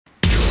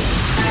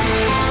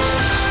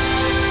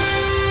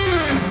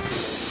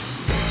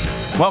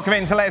Welcome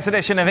into the latest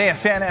edition of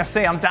ESPN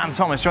FC. I'm Dan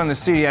Thomas, joined in the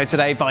studio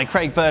today by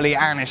Craig Burley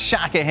and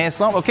Shaka here.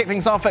 So we'll kick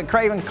things off at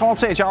Craven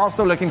Cottage.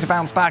 Arsenal looking to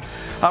bounce back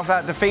after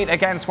that defeat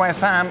against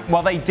West Ham.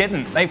 Well, they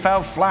didn't. They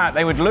fell flat.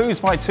 They would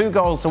lose by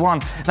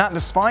 2-1. That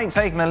despite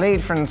taking the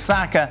lead from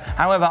Saka.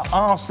 However,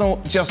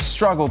 Arsenal just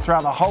struggled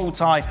throughout the whole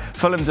tie.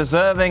 Fulham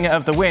deserving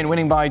of the win,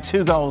 winning by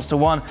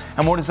 2-1.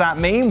 And what does that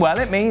mean? Well,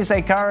 it means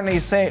they currently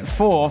sit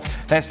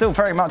fourth. They're still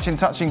very much in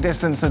touching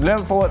distance of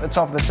Liverpool at the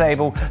top of the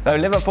table, though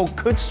Liverpool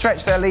could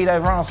stretch their lead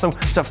over Arsenal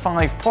to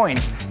 5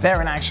 points.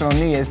 They're in action on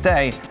New Year's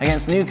Day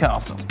against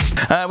Newcastle.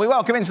 We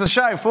welcome into the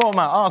show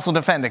former Arsenal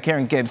defender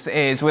Kieran Gibbs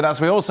is with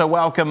us. We also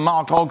welcome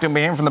Mark Ogden.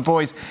 We're hearing from the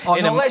boys.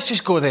 Let's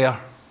just go there.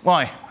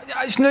 Why?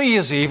 It's New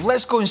Year's Eve.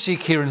 Let's go and see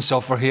Kieran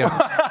suffer here.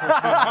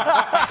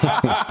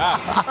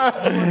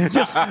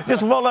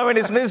 just wallow in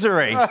his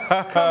misery.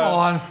 Come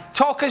on,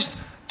 talk us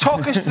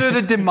through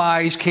the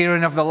demise,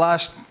 Kieran, of the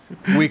last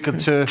week or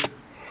two.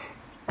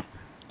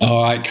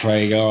 All right,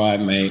 Craig. All right,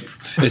 mate.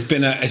 It's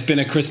been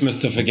a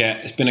Christmas to forget.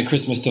 It's been a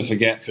Christmas to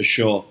forget for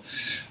sure.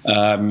 It's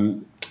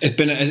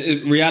been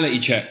a reality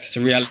check. It's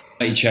a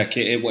reality check.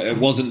 It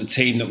wasn't the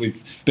team that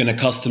we've been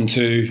accustomed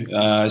to.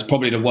 It's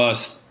probably the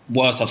worst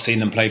I've seen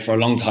them play for a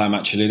long time.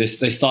 Actually,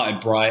 they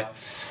started bright,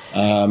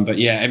 but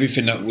yeah,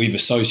 everything that we've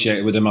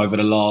associated with them over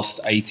the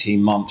last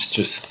 18 months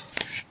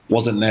just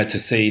wasn't there to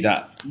see.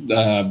 That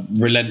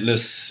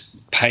relentless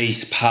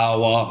pace,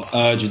 power,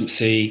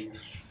 urgency.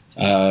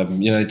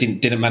 They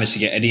didn't manage to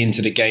get Eddie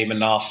into the game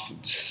enough.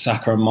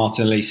 Saka and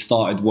Martinelli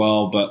started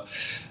well, but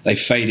they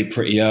faded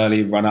pretty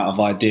early, run out of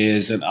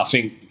ideas, and I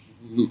think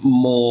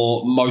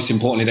most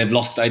importantly, they'd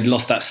lost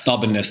that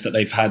stubbornness that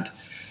they've had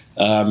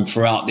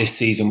throughout this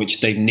season,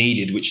 which they've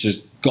needed, which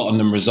has gotten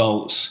them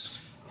results.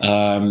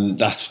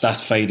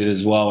 That's faded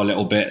as well a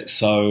little bit.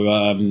 So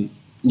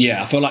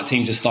I feel like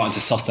teams are starting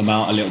to suss them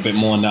out a little bit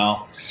more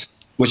now,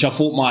 which I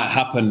thought might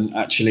happen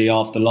actually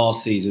after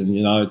last season.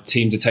 You know,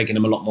 teams are taking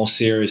them a lot more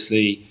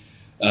seriously.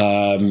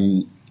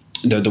 The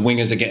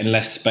wingers are getting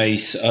less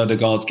space.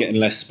 Odegaard's getting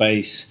less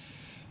space.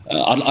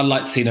 I'd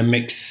like to see them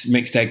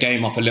mix their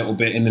game up a little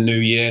bit in the new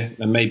year,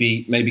 and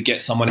maybe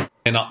get someone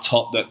in up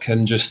top that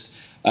can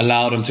just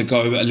allow them to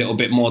go a little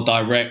bit more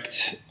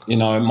direct. You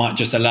know, it might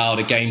just allow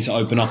the game to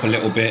open up a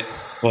little bit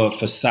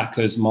for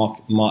Saka's,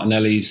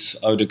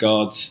 Martinelli's,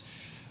 Odegaard's.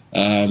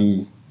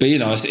 But you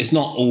know, it's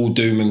not all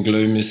doom and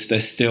gloom. They're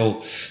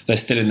still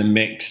in the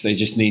mix. They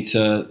just need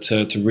to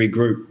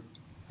regroup.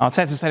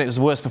 Arteta said it was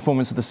the worst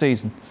performance of the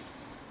season.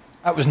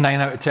 That was 9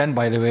 out of 10,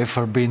 by the way,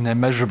 for being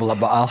miserable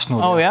about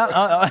Arsenal. Oh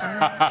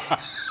yeah.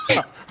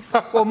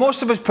 Well,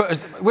 most of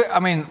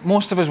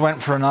us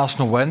went for an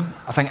Arsenal win.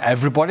 I think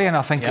everybody, and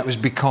I think it was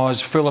because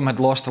Fulham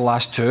had lost the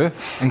last two,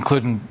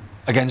 including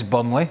against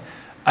Burnley,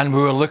 and we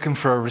were looking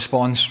for a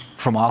response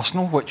from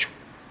Arsenal, which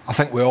I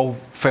think we all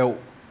felt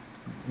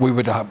we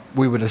would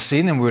have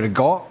seen and we would have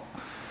got,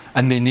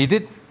 and they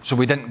needed. So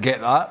we didn't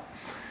get that.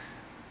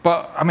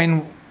 But I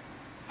mean,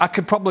 I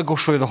could probably go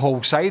through the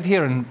whole side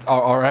here,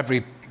 or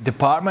every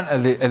department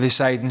of the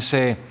side, and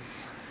say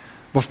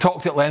we've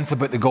talked at length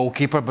about the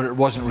goalkeeper, but it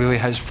wasn't really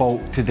his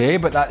fault today.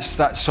 But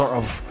that's sort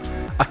of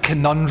a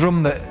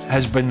conundrum that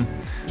has been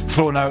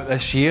thrown out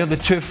this year. The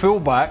two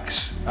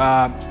fullbacks,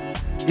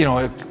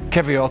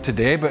 caveat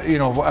today, but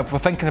if we're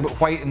thinking about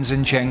White and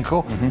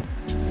Zinchenko. Mm-hmm.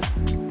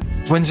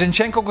 When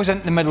Zinchenko goes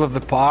into the middle of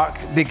the park,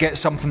 they get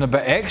something a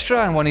bit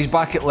extra, and when he's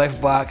back at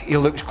left back, he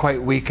looks quite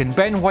weak. And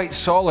Ben White's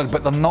solid,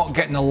 but they're not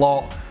getting a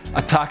lot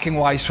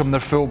attacking-wise from their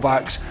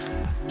full-backs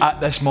at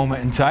this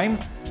moment in time.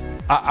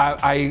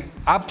 I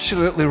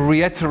absolutely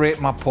reiterate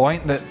my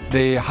point that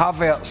the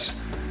Havertz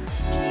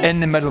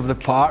in the middle of the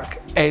park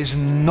is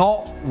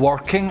not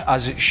working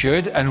as it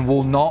should and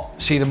will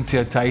not see them to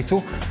a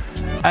title.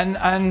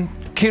 And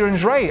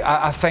Kieran's right.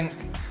 I think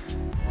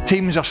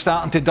teams are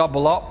starting to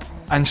double up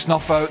and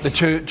snuff out the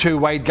two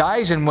wide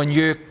guys, and when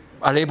you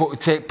are able to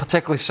take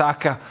particularly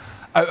Saka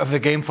out of the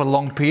game for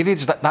long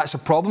periods, that's a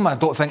problem. I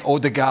don't think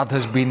Odegaard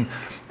has been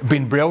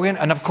brilliant,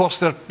 and of course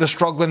they're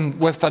struggling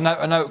with an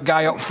out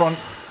guy up front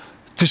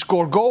to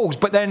score goals.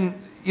 But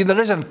then there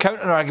is a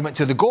counter argument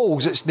to the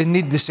goals. It's they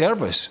need the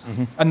service,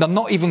 and they're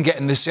not even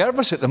getting the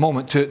service at the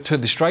moment to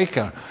the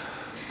striker.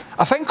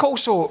 I think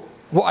also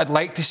what I'd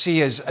like to see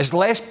is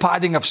less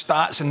padding of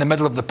stats in the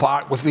middle of the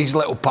park with these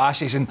little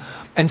passes, and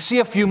see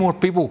a few more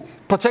people,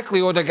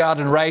 particularly Odegaard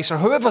and Rice or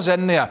whoever's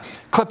in there,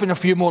 clipping a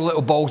few more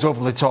little balls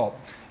over the top.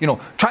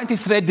 Trying to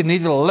thread the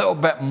needle a little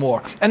bit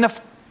more. And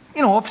if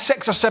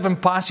 6 or 7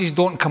 passes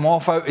don't come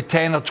off out of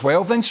 10 or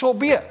 12, then so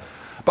be it.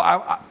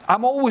 But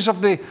I'm always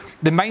of the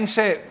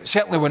mindset,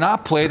 certainly when I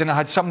played and I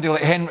had somebody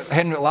like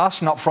Henrik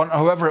Larsson up front or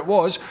whoever it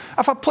was,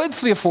 if I played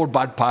 3 or 4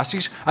 bad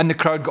passes and the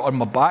crowd got on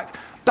my back,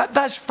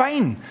 that's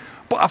fine.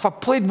 But if I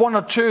played 1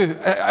 or 2,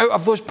 out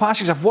of those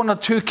passes, if 1 or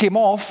 2 came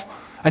off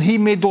and he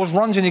made those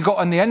runs and he got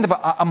on the end of it,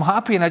 I'm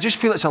happy. And I just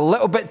feel it's a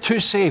little bit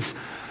too safe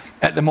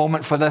at the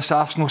moment for this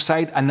Arsenal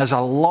side. And there's a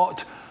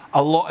lot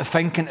of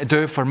thinking to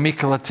do for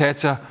Mikel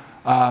Arteta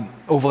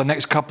over the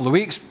next couple of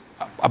weeks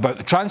about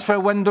the transfer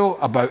window,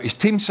 about his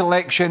team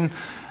selection,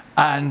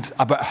 and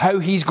about how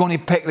he's going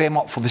to pick them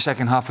up for the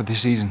second half of the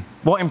season.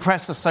 What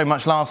impressed us so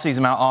much last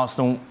season about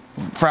Arsenal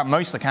throughout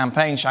most of the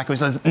campaign, Shaka,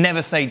 was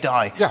never say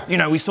die. Yeah. You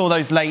know, we saw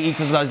those late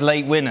equals, those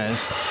late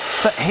winners.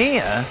 But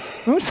here,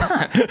 who's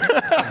that?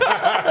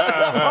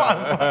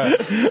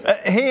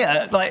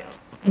 Here, like,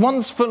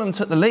 once Fulham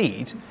took the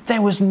lead,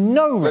 there was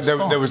no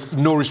response. There was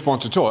no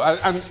response at all.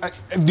 And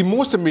the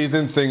most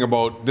amazing thing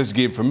about this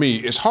game for me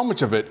is how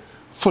much of it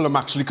Fulham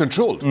actually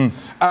controlled. You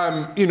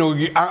know,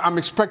 I'm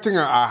expecting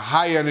a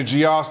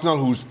high-energy Arsenal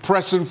who's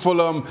pressing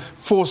Fulham,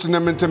 forcing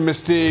them into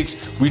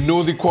mistakes. We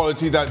know the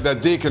quality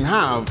that they can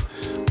have,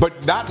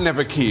 but that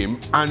never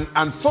came.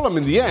 And Fulham,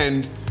 in the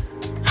end,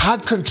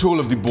 had control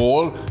of the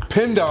ball,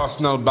 pinned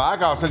Arsenal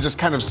back. Arsenal just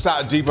kind of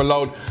sat deep,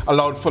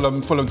 allowed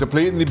Fulham to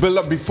play in the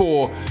build-up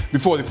before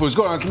the first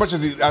goal. And as much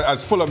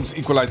as Fulham's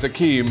equaliser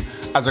came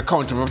as a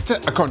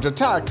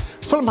counter-attack,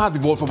 Fulham had the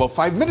ball for about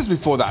 5 minutes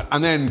before that,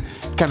 and then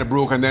kind of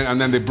broke, and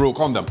then they broke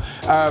on them.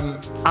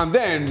 And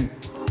then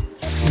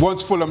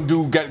once Fulham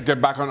do get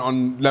back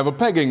on level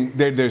pegging,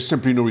 there's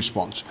simply no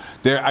response.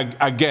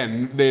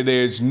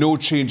 There's no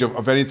change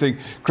of anything.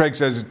 Craig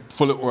says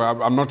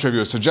Fulham. I'm not sure if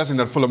you're suggesting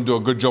that Fulham do a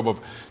good job of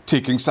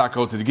taking Saka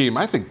out of the game.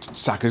 I think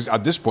Saka is,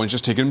 at this point,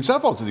 just taking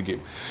himself out of the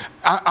game.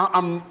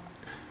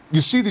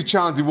 You see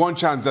the one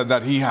chance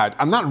that he had,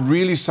 and that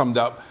really summed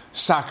up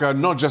Saka,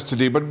 not just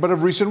today, but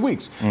of recent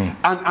weeks.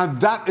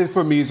 And that,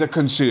 for me, is a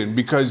concern,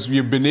 because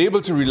you've been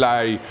able to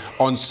rely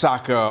on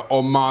Saka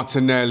or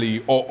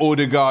Martinelli or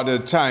Odegaard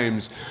at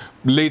times.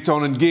 Late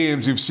on in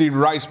games, you've seen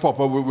Rice pop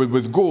up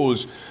with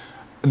goals.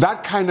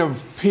 That kind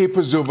of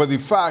papers over the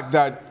fact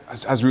that,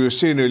 as we were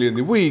saying earlier in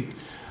the week,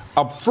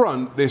 up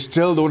front, they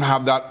still don't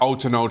have that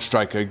out-and-out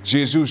striker.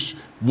 Jesus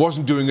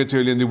wasn't doing it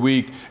early in the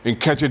week, and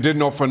Nketiah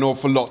didn't offer an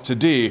awful lot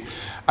today.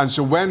 And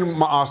so when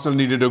Arsenal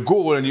needed a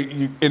goal, and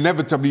you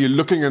inevitably you're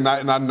looking in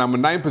that number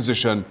 9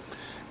 position,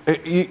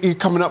 you're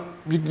coming up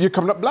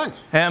blank.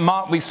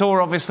 Mark, we saw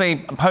obviously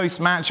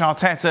post-match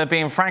Arteta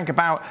being frank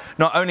about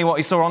not only what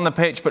he saw on the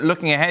pitch, but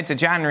looking ahead to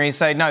January,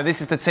 saying, no, this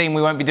is the team,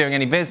 we won't be doing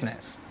any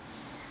business.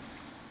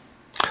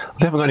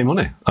 They haven't got any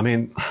money. I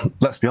mean,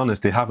 let's be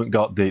honest, they haven't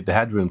got the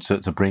headroom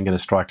to bring in a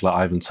striker like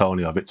Ivan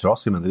Toney or Victor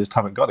Osimhen. They just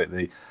haven't got it.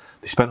 They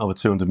spent over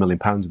 £200 million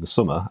in the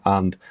summer,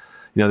 and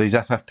you know, these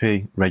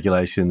FFP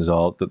regulations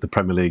or the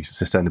Premier League's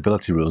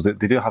sustainability rules, they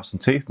do have some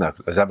teeth now,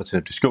 as Everton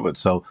have discovered.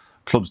 So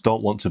clubs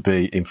don't want to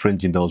be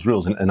infringing those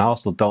rules, and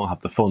Arsenal don't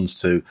have the funds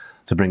to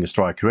bring a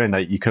striker in. Now,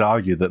 you could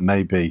argue that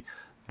maybe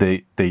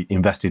they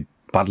invested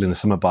badly in the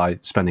summer by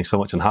spending so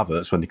much on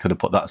Havertz when they could have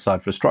put that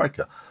aside for a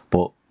striker.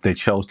 But they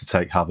chose to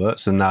take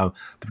Havertz, and now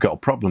they've got a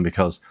problem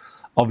because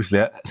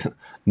obviously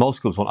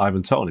most clubs want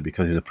Ivan Toney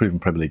because he's a proven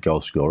Premier League goal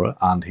scorer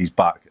and he's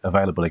back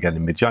available again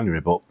in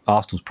mid-January. But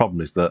Arsenal's problem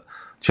is that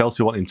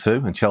Chelsea want him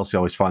too, and Chelsea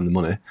always find the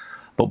money.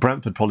 But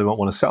Brentford probably won't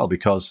want to sell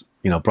because,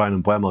 you know,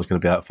 Brian Mbeumo is going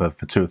to be out for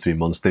 2 or 3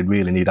 months. They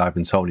really need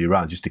Ivan Toney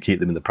around just to keep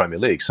them in the Premier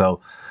League. So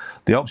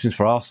the options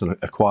for Arsenal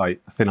are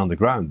quite thin on the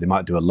ground. They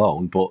might do a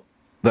loan, but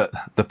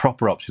the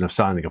proper option of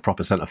signing a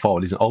proper centre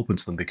forward isn't open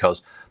to them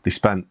because they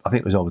spent, I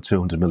think it was over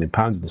 £200 million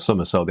in the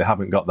summer, so they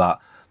haven't got that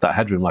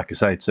headroom, like I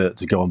say,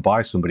 to go and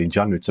buy somebody in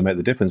January to make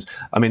the difference.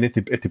 I mean, if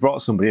they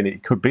brought somebody in,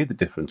 it could be the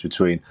difference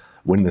between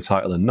winning the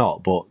title and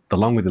not, but the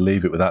longer they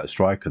leave it without a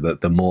striker,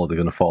 the more they're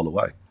going to fall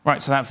away. Right,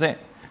 so that's it.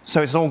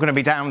 So it's all going to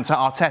be down to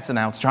Arteta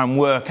now to try and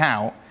work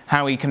out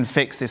how he can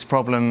fix this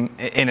problem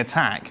in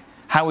attack.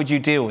 How would you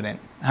deal with it?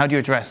 How do you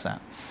address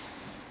that?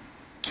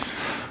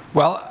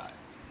 Well,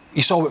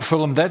 you saw what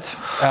Fulham did.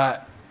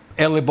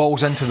 Early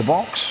balls into the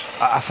box.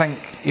 I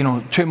think, you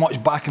know, too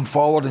much back and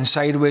forward and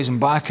sideways and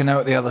back and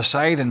out the other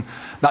side, and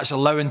that's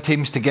allowing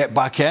teams to get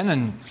back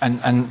in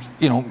and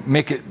you know,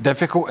 make it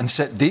difficult and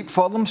sit deep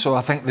for them. So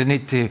I think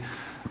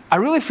I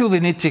really feel they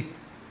need to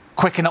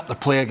quicken up the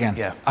play again.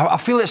 Yeah. I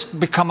feel it's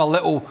become a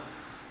little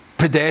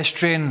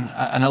pedestrian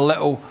and a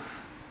little,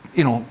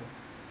 you know,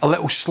 a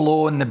little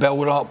slow in the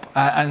build-up,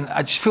 and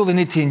I just feel they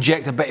need to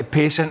inject a bit of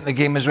pace into the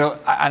game as well.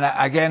 And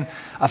again,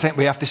 I think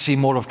we have to see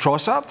more of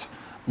Trossard,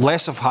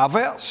 less of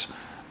Havertz,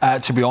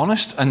 to be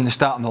honest, in the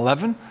starting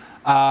 11.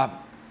 And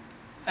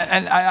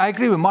I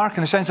agree with Mark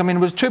in a sense. I mean,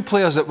 there was 2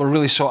 players that were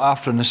really sought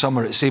after in the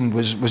summer, it seemed,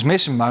 was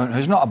Mason Mount,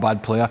 who's not a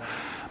bad player,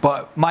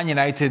 but Man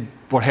United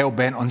were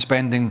hell-bent on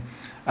spending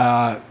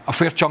a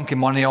fair chunk of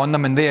money on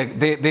them, and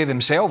they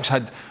themselves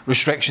had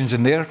restrictions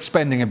in their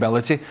spending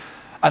ability.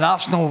 And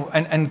Arsenal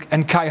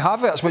and Kai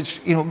Havertz,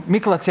 which, you know,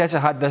 Mikel Arteta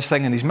had this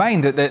thing in his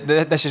mind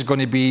that this is going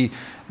to be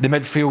the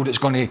midfield that's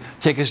going to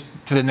take us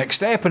to the next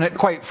step, and it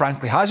quite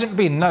frankly hasn't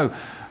been. Now,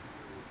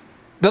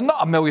 they're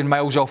not a million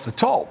miles off the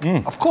top.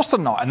 Of course they're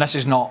not, and this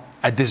is not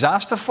a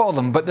disaster for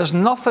them, but there's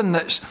nothing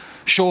that's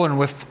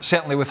showing,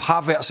 certainly with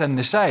Havertz in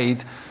the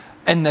side,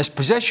 in this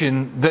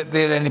position, that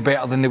they're any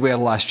better than they were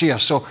last year.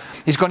 So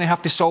he's going to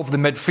have to solve the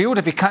midfield.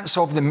 If he can't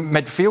solve the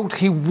midfield,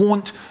 he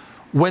won't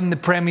win the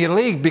Premier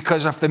League,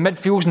 because if the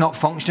midfield's not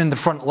functioning, the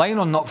front line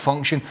will not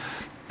function.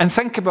 And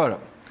think about it.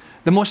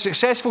 The most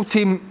successful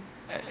team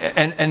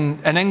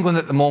in England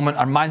at the moment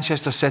are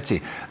Manchester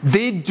City.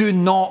 They do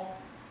not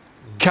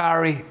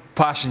carry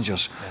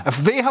passengers. Yeah. If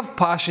they have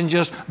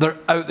passengers, they're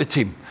out the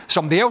team.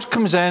 Somebody else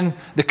comes in,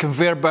 the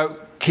conveyor belt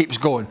keeps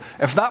going.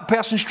 If that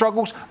person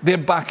struggles, they're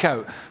back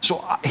out.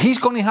 So he's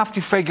going to have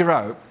to figure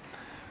out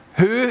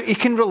who he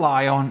can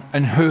rely on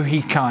and who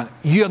he can't.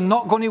 You're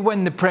not going to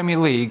win the Premier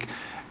League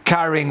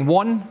carrying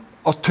one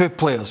or two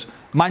players.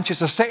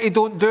 Manchester City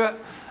don't do it,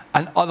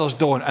 and others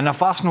don't. And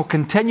if Arsenal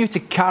continue to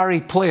carry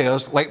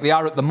players like they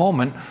are at the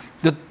moment,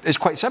 it's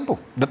quite simple.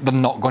 They're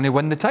not going to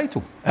win the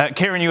title.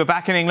 Kieran, you were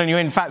back in England. You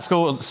in fact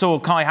saw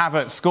Kai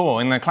Havertz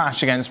score in the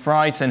clash against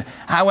Brighton.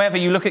 However,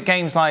 you look at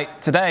games like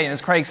today, and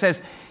as Craig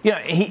says,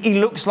 he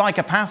looks like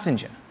a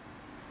passenger.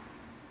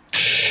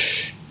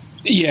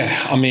 Yeah,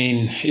 I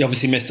mean, he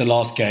obviously missed the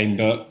last game,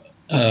 but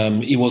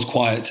he was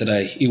quiet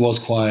today. He was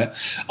quiet.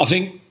 I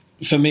think,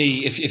 for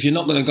me, if you're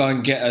not going to go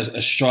and get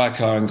a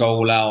striker and go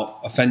all out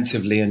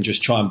offensively and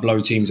just try and blow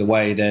teams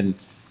away, then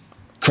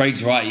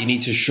Craig's right. You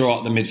need to shore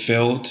up the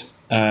midfield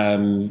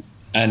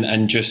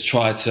and just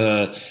try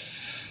to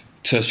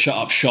shut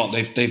up shop.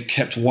 They've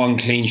kept one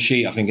clean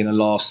sheet, I think, in the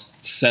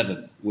last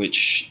 7,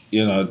 which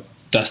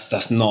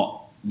that's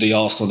not the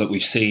Arsenal that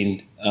we've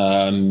seen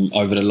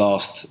over the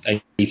last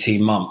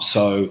 18 months.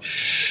 So,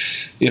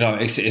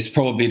 it's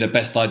probably the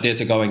best idea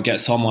to go and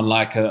get someone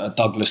like a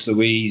Douglas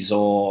Luiz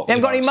or... They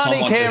haven't got any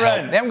money,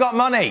 Kieran. They haven't got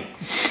money.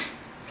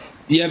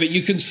 Yeah, but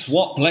you can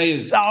swap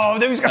players. Oh,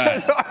 who's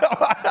going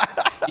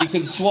You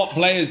can swap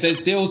players. There's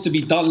deals to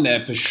be done there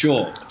for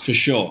sure.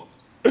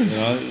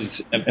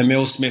 It's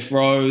Emile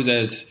Smith-Rowe,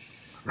 there's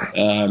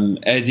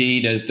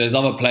Eddie, there's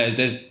other players.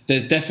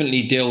 There's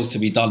definitely deals to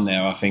be done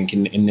there, I think,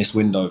 in this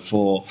window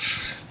for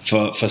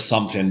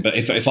something. But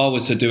if I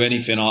was to do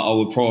anything, I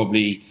would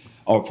probably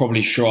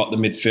shore up the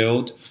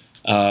midfield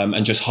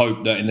and just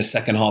hope that in the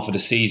second half of the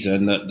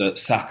season that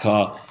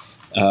Saka,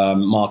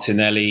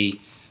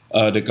 Martinelli,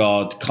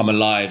 Ødegaard come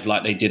alive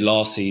like they did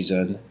last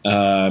season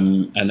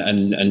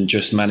and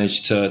just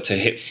manage to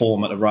hit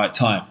form at the right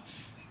time.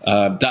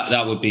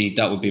 That would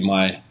be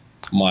my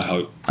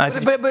hope. But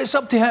it's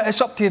up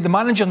to the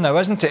manager now,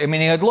 isn't it? I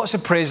mean, he had lots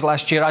of praise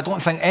last year. I don't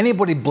think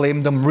anybody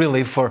blamed him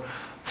really for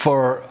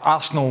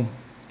Arsenal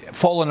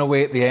falling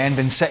away at the end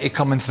and City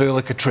coming through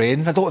like a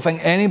train. I don't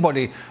think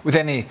anybody with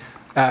any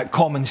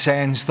common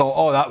sense thought,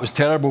 oh, that was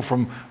terrible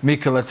from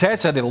Mikel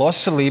Arteta. They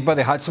lost Saliba,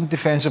 they had some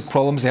defensive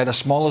problems, they had a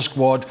smaller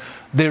squad,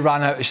 they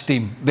ran out of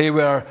steam. They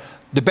were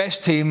the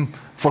best team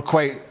for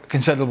quite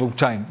considerable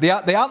time. They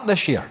aren't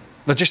this year.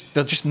 They're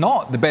just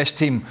not the best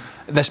team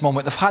at this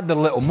moment. They've had their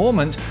little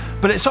moments,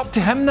 but it's up to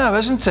him now,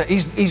 isn't it?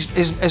 He's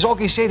as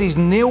Oggy said, he's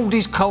nailed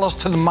his colours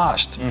to the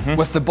mast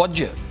with the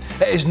budget.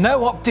 It is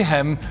now up to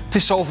him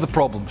to solve the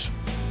problems.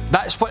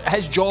 That's what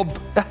his job...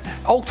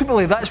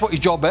 Ultimately, that's what his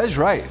job is,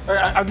 right?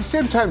 At the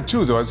same time,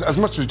 too, though, as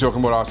much as we're talking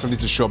about Arsenal need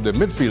to show up their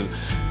midfield,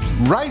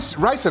 Rice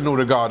and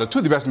Ødegaard are two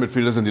of the best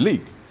midfielders in the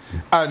league.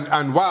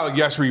 And while,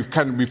 yes, we've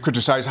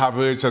criticised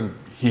Havertz and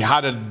he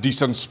had a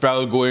decent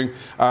spell going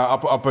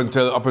up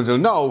until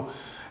now,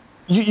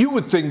 you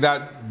would think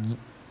that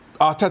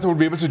Arteta would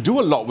be able to do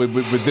a lot with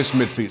this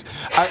midfield.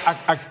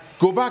 I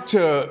go back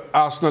to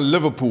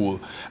Arsenal-Liverpool,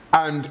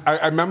 and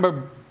I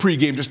remember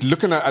pre-game just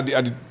looking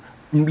at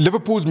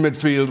Liverpool's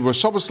midfield was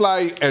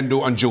Szoboszlai,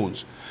 Endo and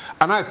Jones.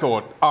 And I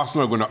thought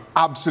Arsenal are going to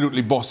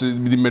absolutely boss the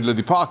middle of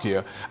the park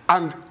here,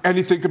 and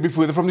anything could be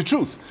further from the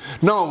truth.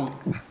 Now,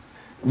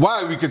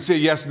 while we could say,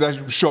 yes,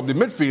 that show up the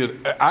midfield,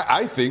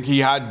 I think he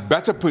had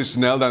better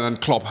personnel than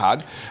Klopp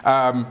had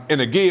in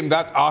a game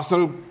that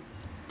Arsenal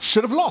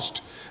should have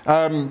lost.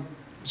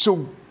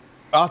 So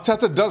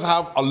Arteta does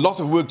have a lot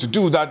of work to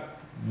do that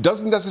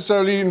doesn't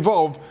necessarily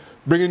involve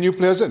bringing new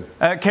players in.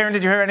 Kieran,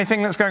 did you hear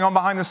anything that's going on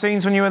behind the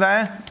scenes when you were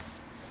there?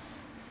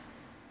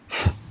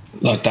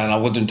 No, Dan, I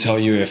wouldn't tell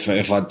you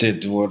if I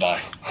did, would I?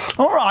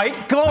 All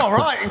right, go on,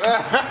 right.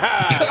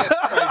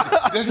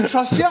 He doesn't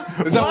trust you?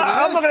 Is that what it is?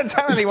 I'm not going to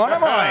tell anyone,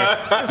 am I?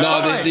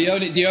 No,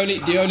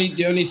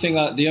 the only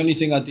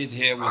thing I did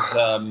hear was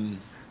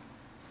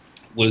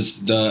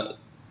the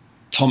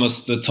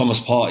Thomas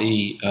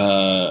Partey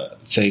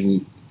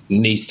thing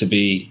needs to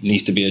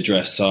be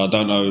addressed. So I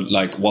don't know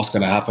what's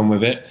going to happen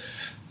with it,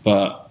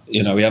 but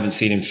we haven't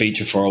seen him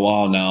feature for a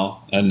while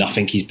now, and I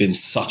think he's been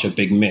such a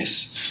big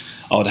miss.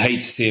 I would hate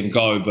to see him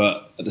go,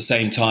 but at the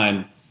same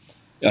time,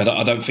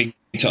 I don't think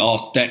to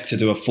ask Dec to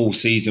do a full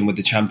season with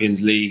the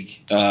Champions League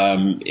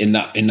in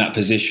that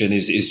position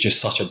is just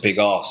such a big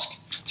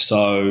ask.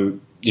 So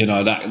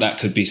that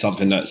could be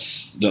something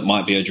that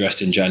might be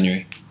addressed in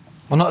January.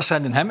 We're not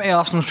sending him to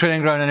Arsenal's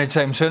training ground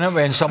anytime soon, are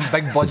we? In some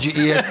big budget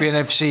ESPN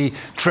FC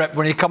trip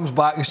when he comes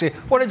back and say,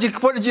 "What did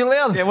you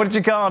learn?" Yeah, what did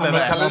you garner? I'm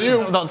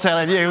not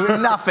telling you.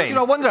 Nothing.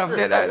 I wonder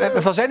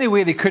if there's any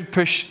way they could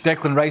push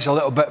Declan Rice a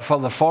little bit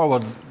further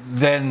forward,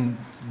 then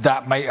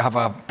that might have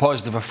a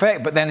positive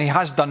effect. But then he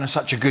has done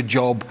such a good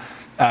job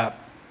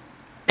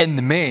in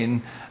the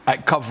main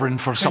at covering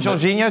for some. Can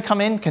Jorginho come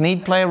in? Can he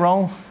play a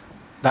role?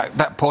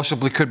 That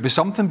possibly could be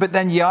something, but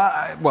then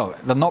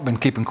they've not been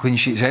keeping clean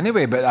sheets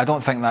anyway, but I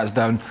don't think that's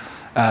down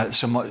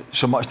so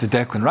much to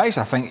Declan Rice.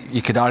 I think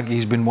you could argue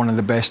he's been one of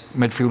the best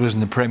midfielders in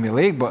the Premier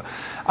League, but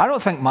I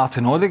don't think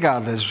Martin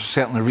Odegaard has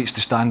certainly reached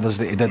the standards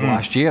that he did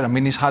last year. I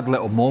mean, he's had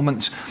little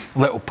moments,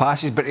 little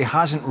passes, but he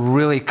hasn't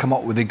really come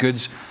up with the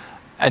goods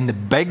in the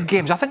big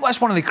games. I think that's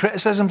one of the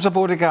criticisms of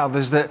Odegaard,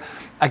 is that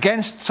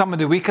against some of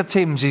the weaker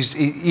teams,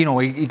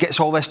 he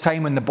gets all this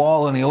time in the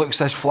ball and he looks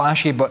this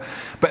flashy, but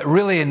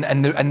really in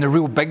the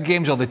real big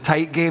games or the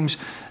tight games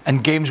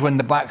and games when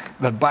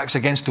their back's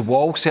against the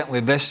wall, certainly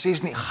this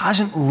season, he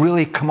hasn't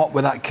really come up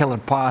with that killer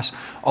pass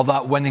or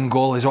that winning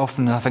goal as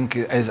often, I think,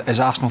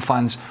 as Arsenal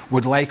fans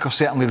would like, or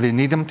certainly they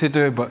need him to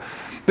do. But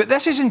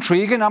this is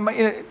intriguing. I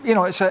mean,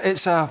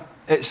 it's a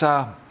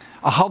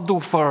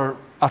hurdle for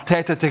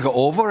Arteta to go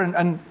over,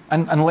 and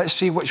let's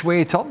see which way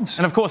he turns.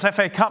 And of course,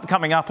 FA Cup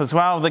coming up as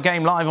well. The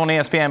game live on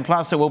ESPN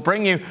Plus, so we'll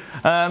bring you,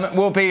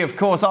 will be, of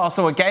course,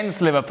 Arsenal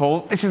against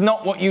Liverpool. This is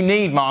not what you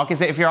need, Mark, is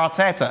it, if you're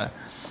Arteta?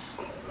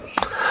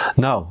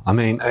 No, I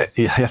mean,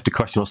 you have to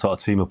question what sort of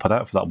team he'll put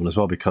out for that one as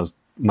well, because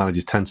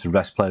managers tend to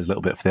rest players a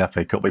little bit for the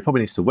FA Cup, but he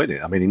probably needs to win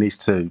it. I mean, he needs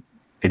to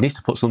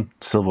put some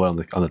silverware on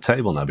the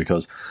table now,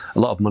 because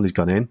a lot of money's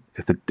gone in.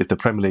 If the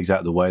Premier League's out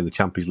of the way, the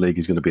Champions League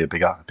is going to be a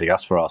big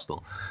ask for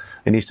Arsenal.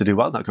 He needs to do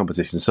well in that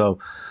competition. So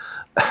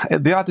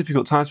they are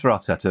difficult times for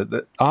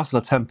Arteta. Arsenal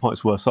are 10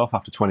 points worse off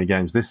after 20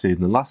 games this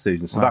season than last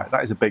season. So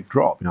that is a big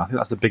drop. I think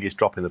that's the biggest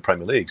drop in the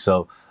Premier League.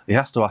 So he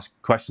has to ask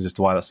questions as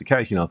to why that's the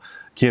case.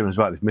 Kieran's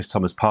right. They've missed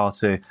Thomas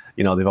Partey.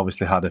 They've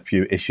obviously had a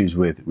few issues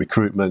with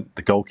recruitment.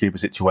 The goalkeeper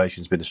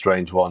situation's been a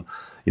strange one.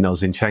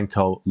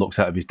 Zinchenko looks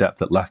out of his depth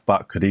at left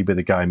back. Could he be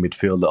the guy in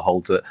midfield that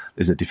holds it?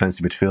 There's a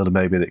defensive midfielder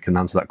maybe that can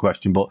answer that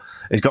question. But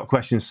he's got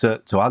questions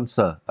to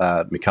answer,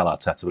 Mikel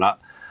Arteta.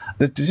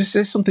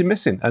 There's something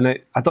missing, and I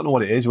don't know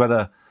what it is.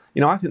 Whether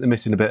I think they're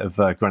missing a bit of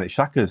Granit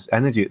Xhaka's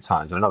energy at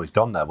times. I know he's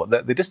gone there,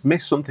 but they just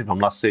missed something from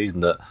last season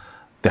that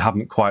they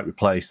haven't quite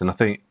replaced. And I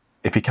think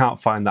if he can't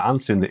find that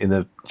answer in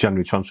the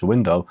January transfer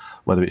window,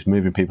 whether it's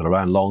moving people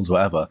around, loans,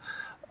 whatever,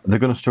 they're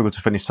going to struggle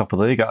to finish top of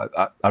the league.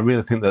 I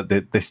really think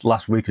that this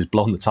last week has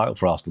blown the title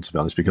for Arsenal, to be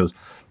honest,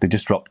 because they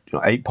just dropped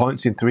 8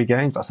 points in 3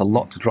 games. That's a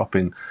lot to drop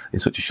in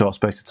such a short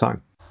space of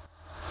time.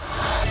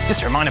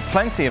 Just a reminder,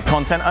 plenty of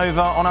content over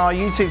on our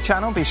YouTube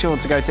channel. Be sure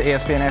to go to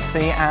ESPN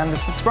FC and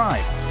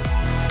subscribe.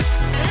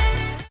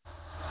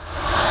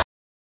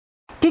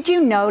 Did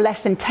you know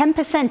less than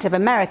 10% of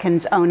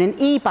Americans own an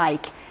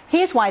e-bike?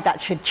 Here's why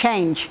that should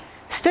change.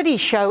 Studies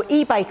show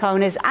e-bike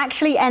owners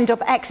actually end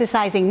up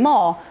exercising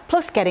more,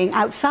 plus getting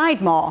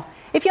outside more.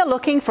 If you're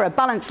looking for a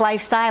balanced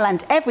lifestyle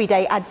and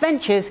everyday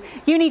adventures,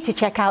 you need to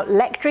check out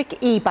Lectric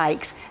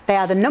e-bikes. They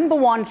are the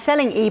 #1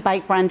 selling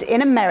e-bike brand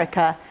in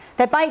America.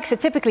 Their bikes are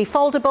typically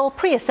foldable,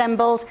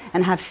 pre-assembled,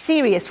 and have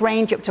serious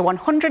range up to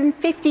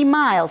 150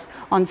 miles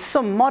on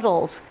some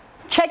models.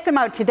 Check them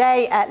out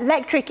today at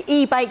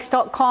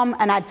lectricebikes.com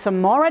and add some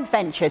more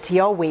adventure to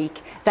your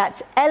week.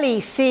 That's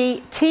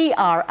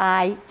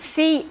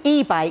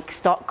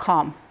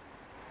lectricebikes.com.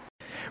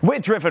 We're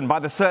driven by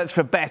the search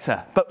for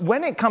better, but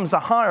when it comes to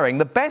hiring,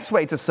 the best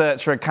way to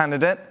search for a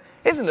candidate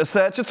isn't to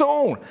search at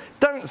all.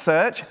 Don't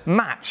search,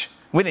 match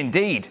with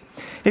Indeed.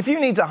 If you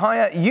need to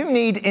hire, you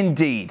need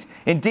Indeed.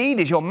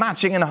 Indeed is your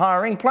matching and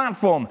hiring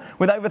platform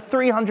with over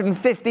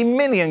 350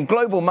 million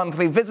global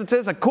monthly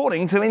visitors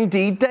according to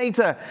Indeed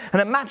data,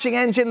 and a matching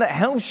engine that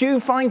helps you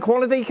find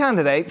quality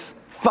candidates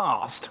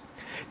fast.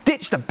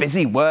 Ditch the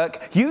busy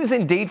work. Use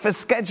Indeed for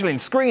scheduling,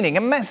 screening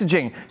and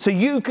messaging so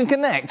you can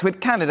connect with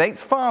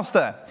candidates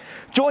faster.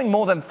 Join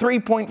more than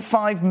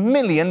 3.5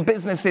 million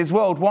businesses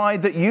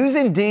worldwide that use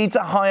Indeed to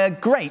hire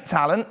great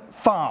talent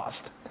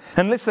fast.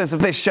 And listeners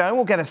of this show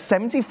will get a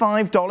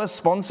 $75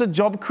 sponsored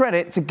job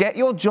credit to get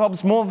your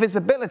jobs more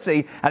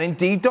visibility at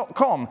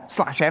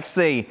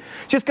Indeed.com/FC.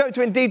 Just go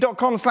to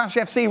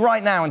Indeed.com/FC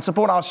right now and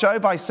support our show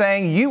by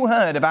saying you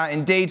heard about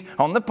Indeed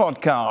on the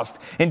podcast.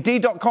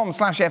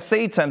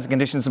 Indeed.com/FC, terms and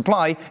conditions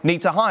apply.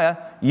 Need to hire?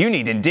 You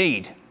need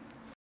Indeed.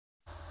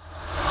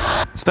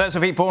 Spurs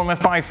will beat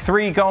Bournemouth by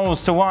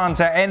 3-1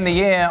 to end the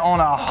year on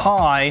a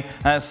high.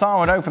 Sarr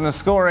would open the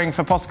scoring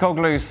for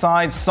Postecoglou's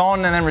side.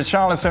 Son and then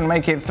Richarlison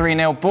make it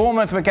 3-0.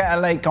 Bournemouth would get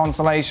a late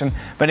consolation,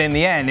 but in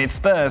the end, it's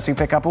Spurs who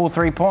pick up all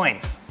 3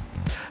 points.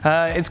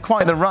 It's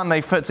quite the run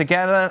they've put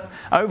together.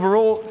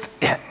 Overall,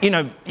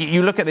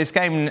 you look at this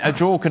game, a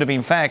draw could have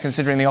been fair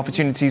considering the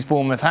opportunities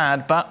Bournemouth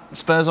had, but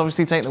Spurs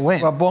obviously take the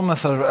win. Well,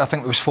 Bournemouth, I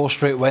think there was 4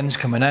 straight wins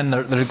coming in.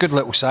 They're a good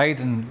little side,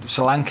 and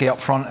Solanke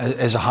up front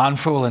is a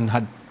handful and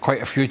had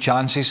quite a few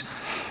chances.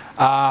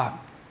 But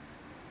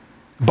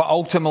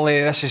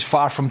ultimately, this is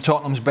far from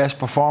Tottenham's best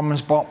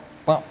performance, but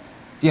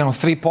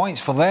 3 points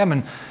for them.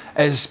 And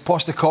as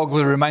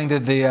Postecoglou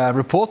reminded the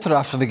reporter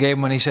after the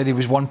game when he said he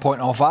was 1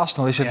 point off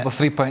Arsenal, he said, yeah,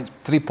 well,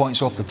 3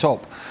 points off the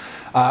top.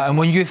 And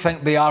when you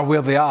think they are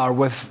where they are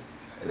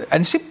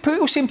and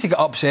people seem to get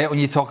upset when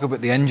you talk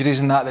about the injuries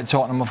and that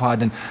Tottenham have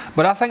had,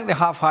 but I think they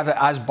have had it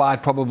as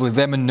bad, probably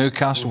them and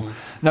Newcastle.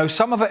 Mm-hmm. Now,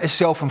 some of it is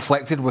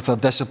self-inflicted with their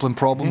discipline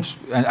problems,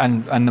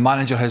 mm-hmm, and the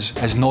manager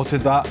has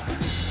noted that.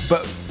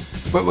 But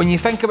when you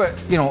think about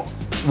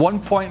 1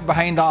 point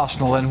behind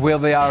Arsenal and where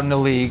they are in the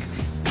league,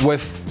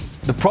 with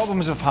the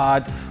problems we've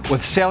had,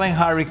 with selling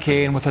Harry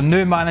Kane, with a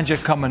new manager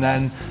coming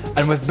in,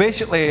 and with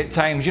basically at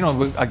times,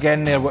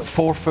 again there with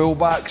 4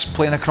 fullbacks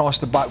playing across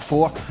the back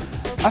 4,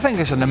 I think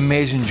it's an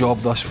amazing job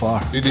thus far.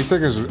 The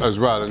thing is, as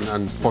well,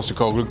 and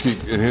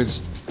Postecoglou in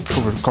his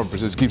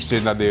conferences keeps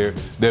saying that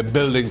they're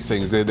building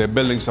things, they're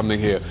building something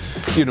here.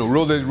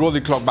 Roll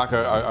the clock back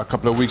a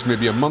couple of weeks,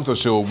 maybe a month or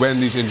so, when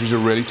these injuries are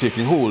really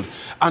taking hold,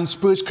 and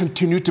Spurs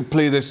continue to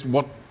play this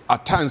what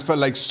at times felt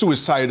like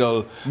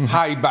suicidal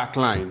high back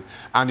line,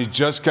 and he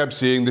just kept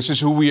saying, this is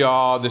who we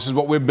are, this is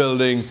what we're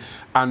building.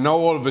 And now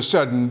all of a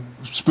sudden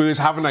Spurs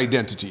have an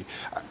identity,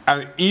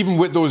 and even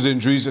with those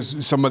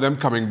injuries, some of them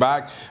coming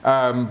back,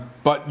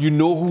 but you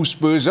know who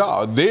Spurs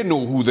are, they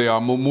know who they are,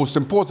 most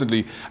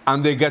importantly,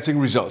 and they're getting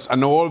results.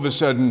 And now all of a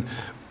sudden,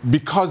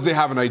 because they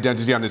have an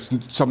identity, and it's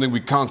something we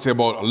can't say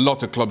about a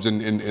lot of clubs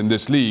in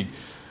this league,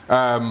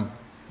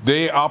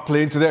 they are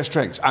playing to their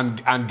strengths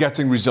and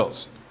getting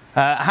results.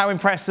 How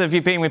impressed have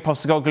you been with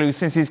Postecoglou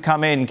since he's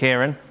come in,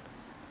 Kieran?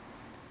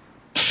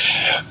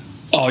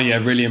 Oh yeah,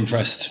 really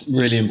impressed.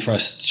 Really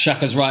impressed.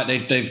 Shaka's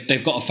right.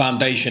 They've got a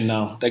foundation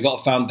now. They've got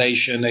a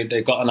foundation.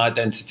 They've got an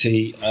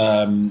identity.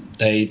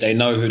 They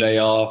know who they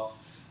are,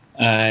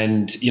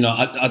 and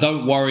I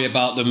don't worry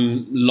about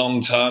them long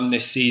term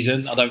this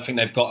season. I don't think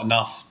they've got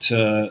enough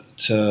to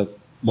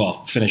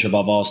finish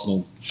above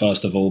Arsenal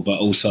first of all, but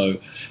also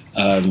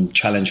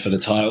challenge for the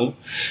title.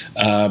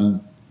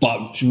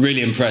 But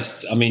really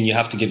impressed. I mean, you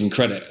have to give him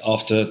credit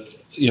after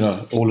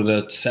all of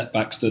the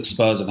setbacks that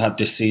Spurs have had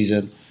this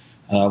season.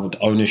 With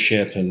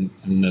ownership and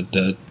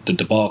the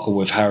debacle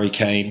with Harry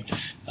Kane.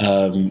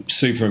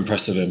 Super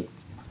impressed with him.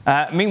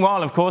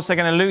 Meanwhile, of course, they're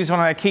going to lose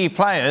one of their key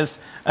players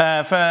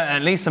for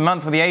at least a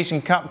month with the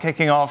Asian Cup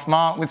kicking off.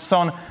 Mark, with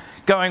Son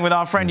going with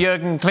our friend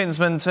Jurgen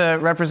Klinsmann to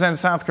represent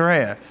South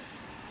Korea.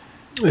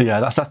 Yeah,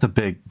 that's the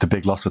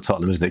big loss for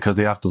Tottenham, isn't it? Because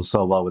they have done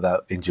so well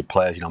without injured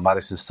players.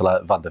 Madison's still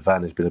out, Van der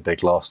Ven has been a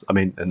big loss. I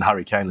mean, and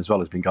Harry Kane as well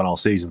has been gone all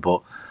season.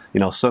 But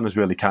Son has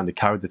really kind of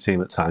carried the team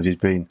at times. He's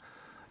been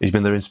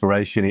their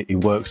inspiration. He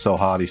works so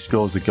hard. He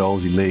scores the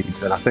goals. He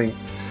leads. And I think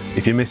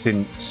if you're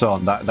missing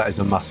Son, that is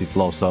a massive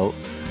blow. So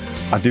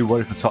I do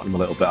worry for Tottenham a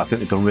little bit. I think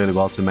they've done really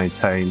well to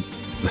maintain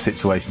the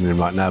situation they're in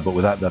right now. But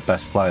without their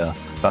best player,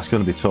 that's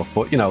going to be tough.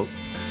 But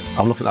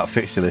I'm looking at that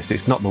fixture list.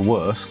 It's not the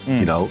worst.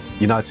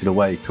 United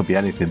away could be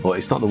anything, but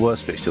it's not the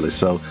worst fixture list.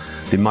 So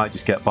they might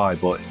just get by.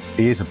 But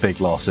he is a big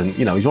loss, and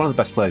he's one of the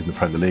best players in the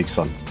Premier League,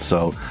 Son.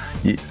 So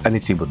any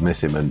team would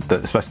miss him, and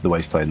especially the way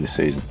he's playing this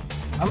season.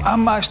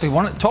 I'm actually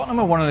Tottenham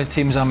are one of the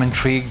teams I'm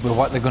intrigued with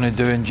what they're going to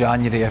do in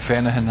January, if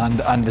anything,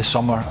 and the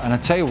summer. And I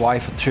tell you why,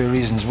 for 2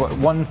 reasons.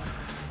 One,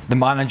 the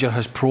manager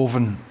has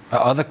proven at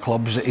other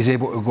clubs that he's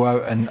able to go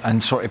out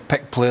and sort of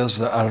pick players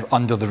that are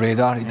under the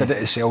radar. He did it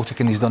at Celtic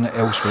and he's done it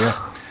elsewhere.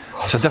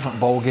 It's a different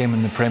ball game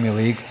in the Premier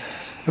League.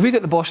 Have we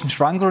got the Boston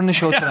Strangler on the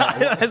show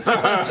tonight? It's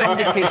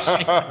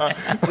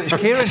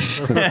Kieran.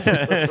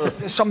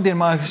 Somebody in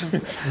my...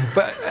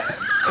 But...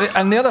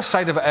 And the other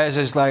side of it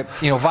is like,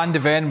 Van der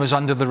Ven was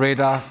under the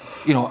radar,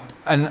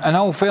 and in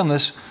all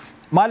fairness,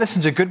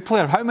 Maddison's a good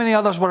player. How many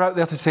others were out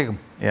there to take him?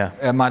 Yeah.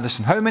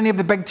 Maddison. How many of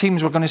the big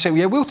teams were going to say,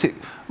 yeah, we'll take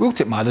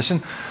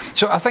Maddison?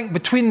 So I think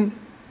between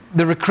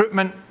the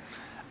recruitment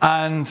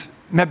and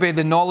maybe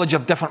the knowledge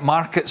of different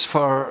markets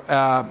for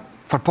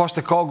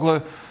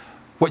Postecoglou,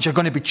 which are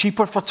going to be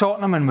cheaper for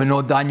Tottenham, and we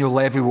know Daniel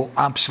Levy will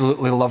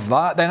absolutely love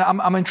that, then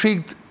I'm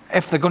intrigued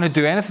if they're going to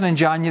do anything in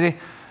January,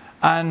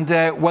 and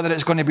whether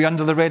it's going to be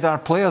under the radar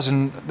players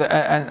and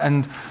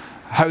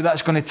how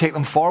that's going to take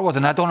them forward.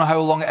 And I don't know how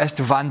long it is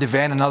till Van de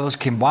Ven and others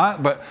came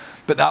back, but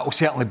that will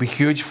certainly be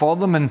huge for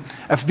them. And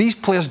if these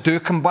players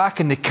do come back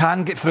and they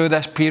can get through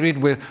this period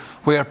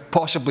where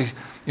possibly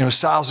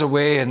Sarr's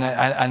away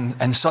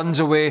and Son's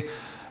away,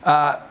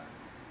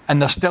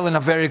 and they're still in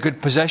a very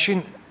good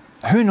position,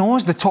 who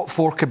knows? The top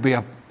 4 could be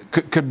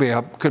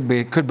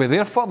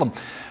there for them.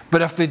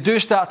 But if they do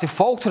start to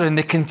falter and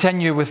they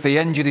continue with the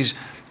injuries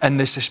and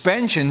the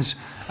suspensions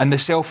and the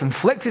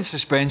self-inflicted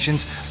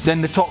suspensions,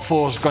 then the top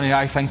 4 is going to,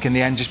 I think, in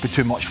the end, just be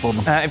too much for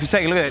them. If you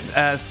take a look at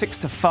it,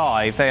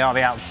 6-5, they are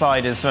the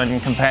outsiders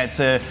when compared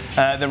to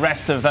the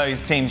rest of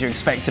those teams you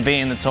expect to be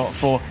in the top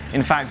 4.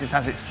 In fact, it's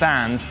as it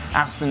stands,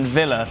 Aston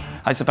Villa,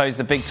 I suppose,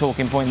 the big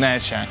talking point there,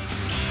 Shaq.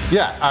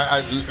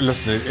 Yeah,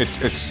 listen,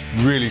 it's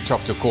really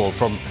tough to call.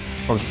 From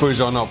Spurs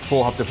on up,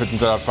 4 have to fit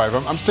into that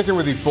 5. I'm sticking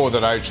with the 4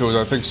 that I chose.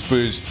 I think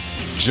Spurs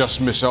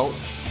just miss out,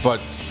 but...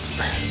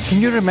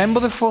 Can you remember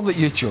the 4 that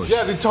you chose?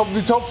 Yeah, the top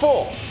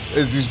 4.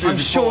 I'm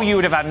sure you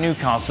would have had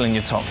Newcastle in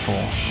your top 4.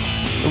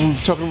 We're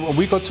talking a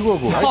week or 2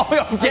 ago.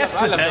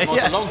 Yesterday. I left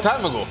them a long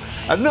time ago.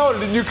 I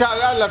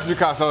left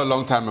Newcastle a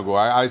long time ago.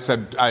 I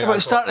said... we're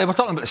talking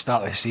about the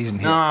start of the season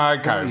here. No, I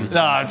can't.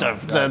 No,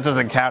 it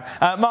doesn't count.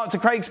 Mark, to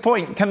Craig's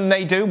point,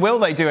 will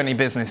they do any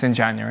business in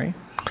January?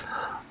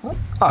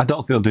 I don't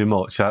think they'll do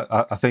much.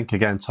 I think,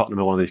 again, Tottenham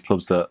are one of these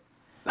clubs that,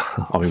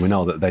 we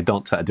know that they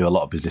don't tend to do a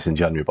lot of business in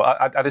January,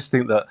 but I just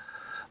think that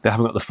they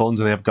haven't got the funds,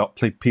 and they have got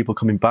people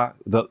coming back.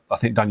 I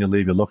think Daniel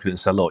Levy looked at it and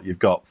said, look, you've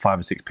got 5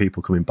 or 6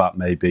 people coming back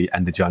maybe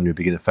end of January,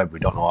 beginning of February,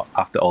 don't know,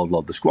 after all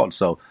load the squad.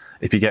 So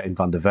if you're getting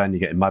Van der Ven, you're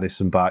getting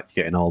Maddison back,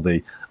 you're getting all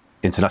the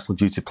international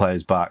duty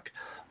players back,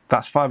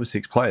 that's 5 or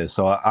 6 players.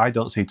 So I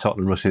don't see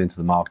Tottenham rushing into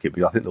the market,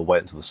 but I think they'll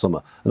wait until the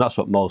summer. And that's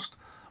what most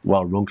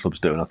well-run clubs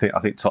do. And I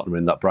think Tottenham are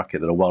in that bracket.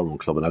 They're a well-run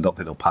club, and I don't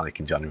think they'll panic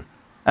in January.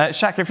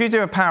 Shaq, if you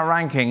do a power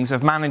rankings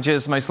of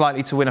managers most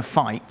likely to win a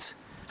fight,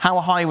 how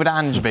high would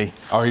Ange be?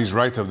 Oh, he's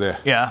right up there.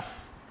 Yeah.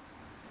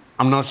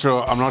 I'm not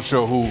sure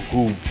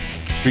who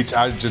beats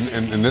Ange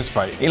in this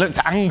fight. He looked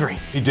angry.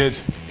 He did.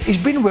 He's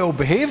been well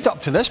behaved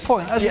up to this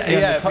point, hasn't he?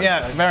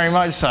 Yeah, very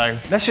much so.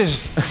 This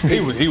is.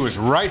 he was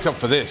right up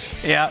for this.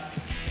 Yeah.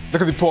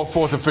 Look at the poor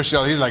fourth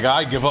official. He's like,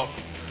 I give up.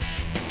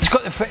 He's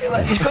got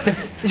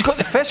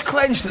the fist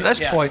clenched at this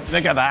point.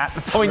 Look at that.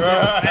 The point in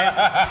the fist.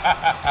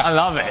 I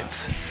love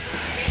it.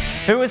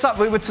 Who was up?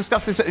 We were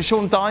discussing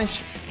Sean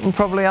Dyche,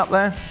 probably up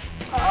there.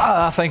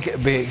 I think it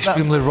would be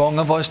extremely wrong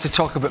of us to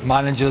talk about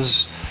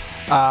managers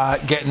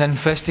getting in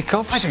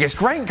fisticuffs. I think it's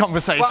great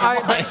conversation.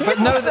 But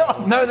now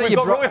that you've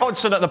got Roy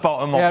Hodgson at the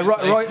bottom,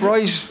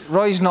 obviously.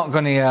 Roy's not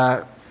going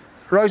to.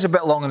 Roy's a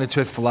bit long in the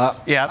tooth for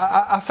that.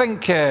 Yeah. I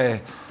think.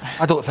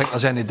 I don't think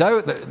there's any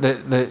doubt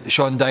that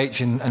Sean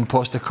Dyche and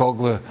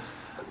Postecoglou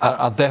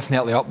are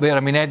definitely up there. I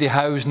mean, Eddie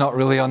Howe's not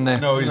really on the.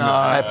 No, he's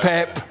not. No,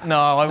 Pep.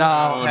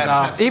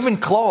 No. Even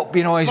Klopp,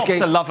 he's Klopp's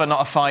a lover,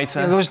 not a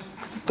fighter. Those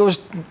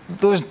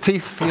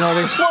teeth,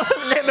 this. What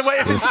doesn't get in the way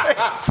of his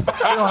fists?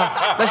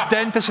 This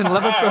dentist in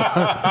Liverpool,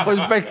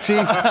 those big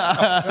teeth.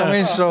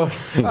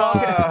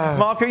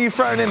 Mark, who are you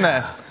throwing in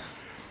there?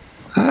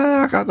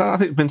 I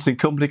think Vincent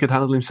Kompany could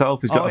handle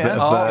himself. He's got a bit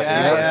of.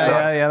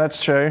 Yeah,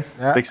 that's true.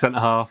 Yeah. Big centre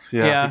half.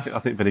 Yeah. I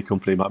think Vinny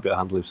Kompany might be able to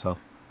handle himself.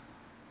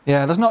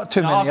 Yeah, there's not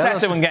too many.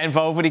 Arteta wouldn't get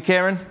involved, would he,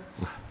 Kieran?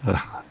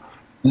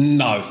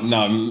 No,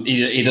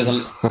 he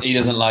doesn't. He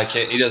doesn't like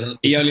it.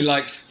 He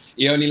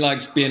only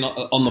likes being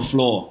on the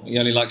floor. He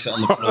only likes it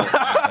on the floor.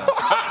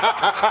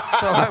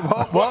 So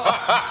what?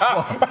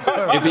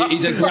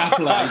 He's a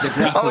grappler. He's a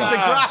grappler. Oh, he's a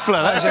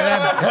grappler. That's your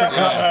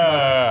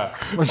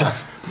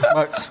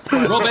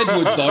name. Rob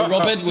Edwards, though.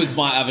 Rob Edwards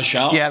might have a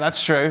shout. Yeah,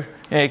 that's true.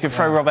 Yeah, you could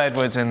throw Rob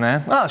Edwards in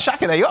there. Oh,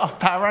 Shaka, there you are.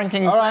 Power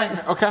rankings. All right,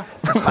 next. okay.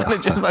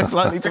 Managers most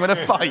likely to win a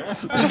fight.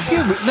 There's a few.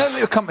 Now that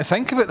you come to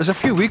think of it, there's a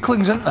few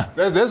weaklings, isn't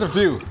there? There's a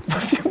few.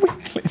 A few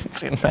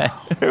weaklings in there.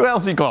 Who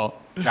else you got?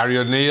 Gary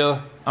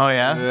O'Neill. Oh,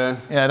 yeah?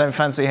 Yeah, I don't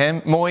fancy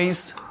him.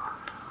 Moyes?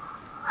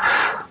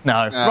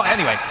 No. Right,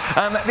 anyway,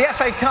 the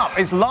FA Cup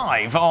is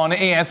live on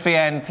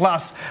ESPN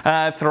Plus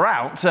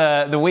throughout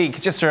the week.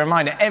 Just a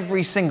reminder,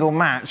 every single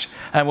match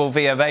will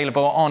be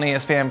available on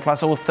ESPN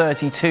Plus, all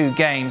 32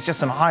 games. Just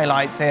some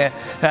highlights here.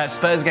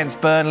 Spurs against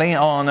Burnley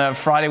on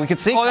Friday. We could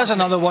see... Oh, there's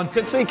another one.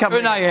 Could see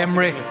coming... Unai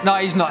Emery. No,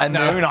 he's not in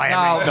there. Unai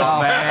Emery's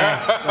not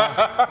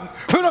there.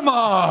 Put him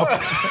up!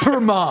 Put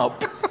him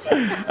up!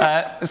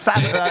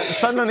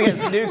 Sunderland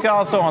against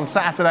Newcastle on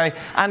Saturday.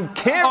 And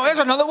Kieran... Oh, there's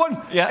another one.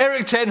 Yeah.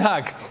 Eric Ten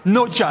Hag.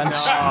 No chance.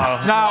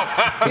 Now,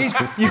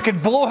 you can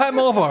blow him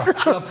over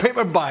with a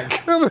paper bag.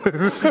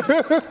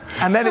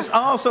 And then it's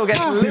Arsenal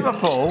against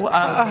Liverpool.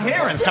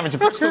 Kieran's coming to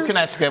Bristol,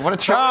 Connecticut. What a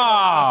treat.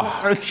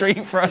 What a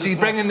treat for us. Is he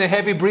bringing the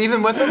heavy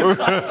breathing with him?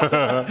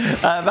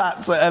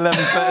 That's at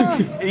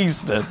 11:30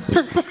 Eastern.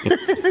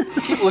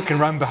 Keep looking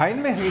round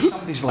behind me.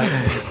 Somebody's like...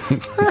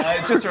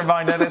 Just a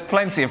reminder, there's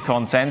plenty of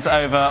content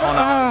over on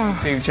our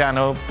YouTube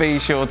channel. Be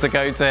sure to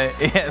go to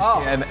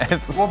ESPN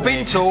FC Well,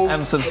 being told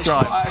and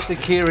subscribe. It's not actually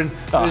Kieran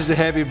who's the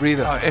heavy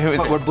breather. Who is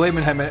but it? We're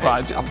blaming him.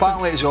 Right.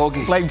 Apparently it's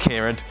Augie. Blame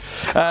Kieran.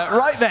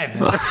 Right then.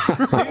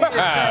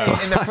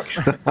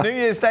 New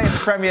Year's Day in the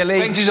Premier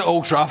League. Thinks he's at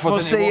Old Trafford. We'll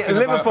see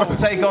Liverpool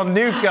take on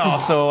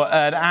Newcastle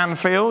at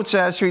Anfield.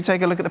 Should we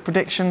take a look at the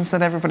predictions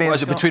that everybody has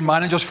Is it got between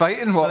managers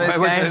fighting? What for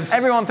this game?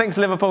 Everyone thinks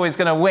Liverpool is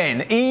going to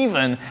win.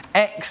 Even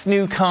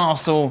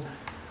ex-Newcastle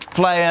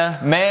player,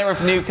 mayor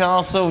of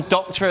Newcastle,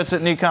 doctorate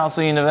at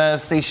Newcastle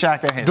University,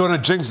 Shaka Hill. Don't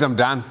want to jinx them,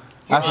 Dan.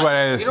 That's what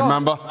it is,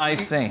 remember? I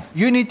see.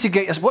 You need to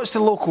get... What's the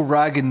local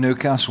rag in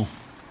Newcastle?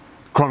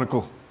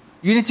 Chronicle.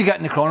 You need to get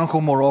in the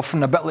Chronicle more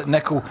often, a bit like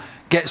Nicol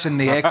gets in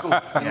the Echo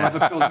in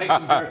Liverpool.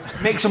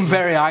 Makes him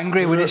very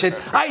angry when he said,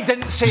 I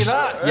didn't say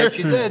that. Yes,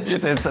 you did.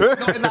 It's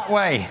not in that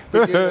way.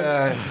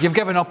 You've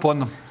given up on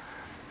them.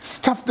 It's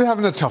tough. They're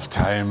having a tough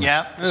time.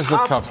 Yeah. It's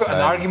hard a tough to put time.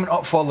 an argument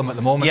up for them at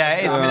the moment. Yeah,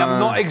 it is. I mean, I'm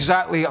not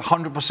exactly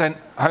 100%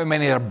 how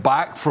many are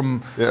back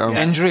from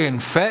injury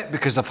and fit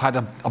because they've had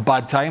a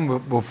bad time.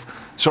 We've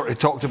sort of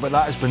talked about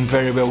that. It's been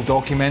very well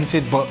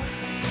documented. But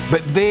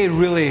they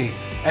really,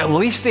 at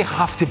least they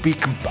have to be,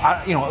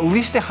 at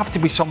least they have to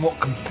be somewhat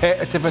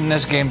competitive in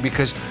this game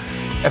because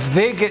if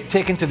they get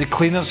taken to the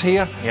cleaners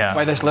here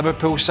by this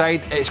Liverpool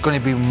side, it's going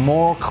to be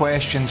more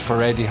questions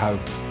for Eddie Howe.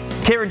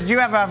 Kieran, did you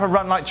ever have a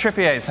run like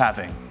Trippier is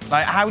having?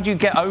 Like, how would you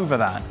get over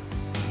that?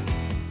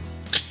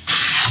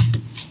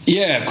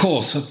 Yeah, of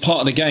course.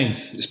 Part of the game.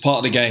 It's part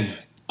of the game.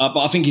 But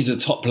I think he's a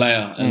top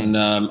player, and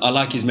I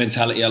like his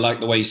mentality. I like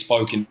the way he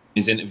spoke in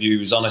his interview. He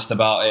was honest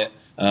about it.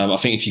 I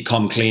think if you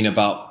come clean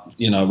about,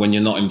 when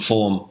you're not in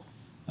form,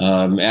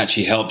 It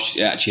actually helps.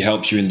 It actually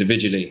helps you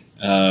individually.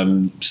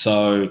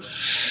 So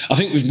I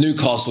think with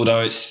Newcastle,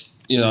 though,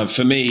 it's, you know,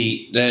 for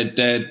me,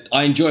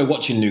 I enjoy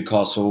watching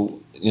Newcastle.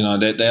 You know,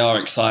 they are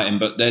exciting,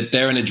 but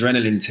they're an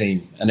adrenaline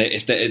team, and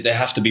if they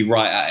have to be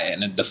right at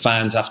it, and the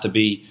fans have to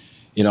be,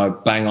 you know,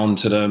 bang on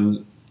to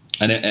them,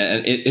 and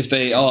if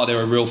they are,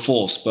 they're a real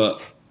force.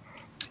 But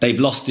they've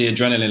lost the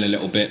adrenaline a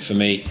little bit for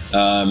me,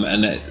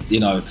 and you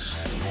know,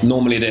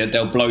 normally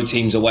they'll blow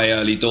teams away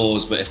early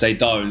doors, but if they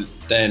don't,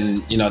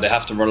 then, you know, they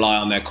have to rely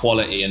on their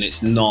quality, and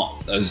it's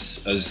not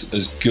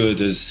as good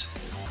as,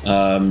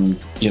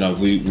 you know,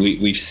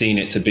 we've seen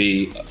it to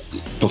be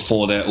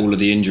before all of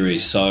the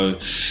injuries. So,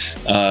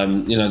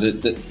 you know,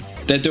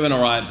 they're doing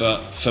all right,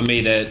 but for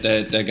me,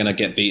 they're going to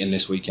get beaten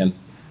this weekend.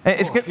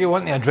 It's good. If you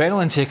want the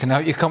adrenaline taken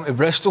out, you come to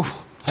Bristol.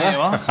 There you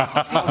are.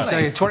 I'll tell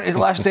you,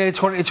 last day of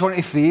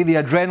 2023, the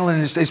adrenaline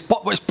is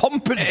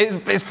pumping.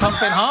 It's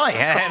pumping high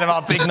ahead of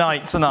our big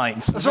night tonight.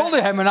 It's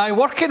only him and I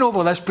working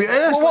over this.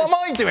 Well, what am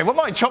I doing? What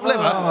am I, chop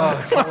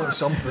liver?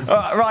 Something.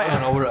 Right. I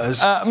don't know what it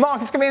is.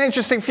 Mark, it's going to be an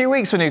interesting few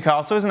weeks for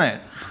Newcastle, isn't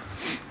it?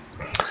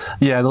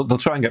 Yeah, they'll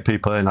try and get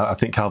people in. I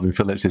think Calvin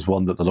Phillips is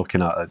one that they're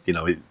looking at. You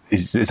know,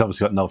 he's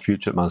obviously got no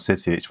future at Man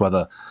City. It's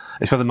whether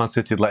Man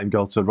City would let him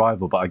go to a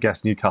rival. But I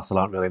guess Newcastle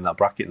aren't really in that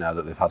bracket now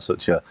that they've had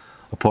such a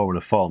poor run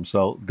of form.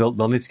 So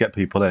they'll need to get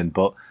people in.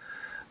 But,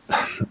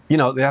 you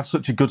know, they had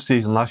such a good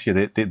season last year.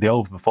 They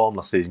overperformed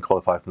last season,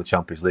 qualified for the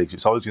Champions League.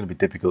 It's always going to be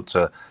difficult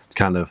to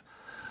kind of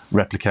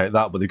replicate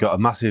that. But they've got a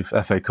massive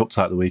FA Cup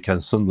tie at the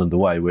weekend, Sunderland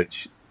away,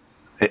 which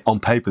on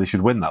paper they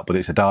should win that. But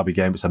it's a derby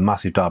game. It's a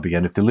massive derby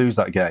game. If they lose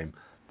that game,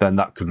 then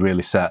that could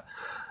really set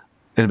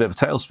in a bit of a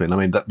tailspin. I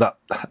mean, that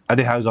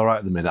Eddie Howe's all right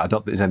at the minute. I don't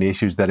think there's any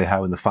issues with Eddie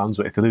Howe and the fans,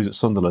 but if they lose at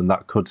Sunderland,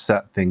 that could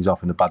set things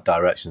off in a bad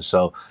direction.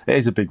 So it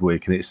is a big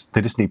week, and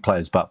they just need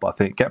players back. But I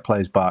think get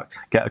players back,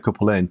 get a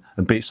couple in,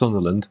 and beat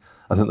Sunderland,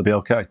 I think they'll be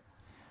okay.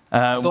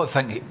 I don't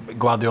think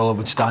Guardiola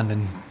would stand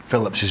in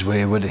Phillips'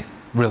 way, would he?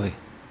 Really?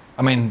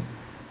 I mean,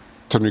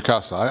 to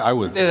Newcastle, I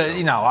would.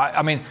 You know,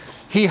 I mean,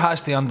 he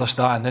has to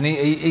understand, and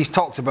he's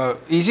talked about.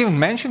 He's even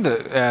mentioned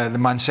it. The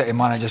Man City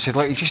manager said,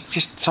 "Look, he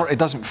just sort of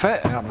doesn't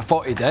fit." And I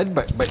thought he did,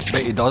 but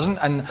he doesn't.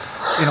 And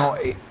you know,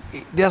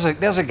 there's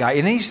a guy,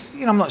 and he's.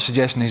 You know, I'm not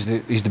suggesting he's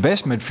the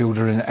best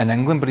midfielder in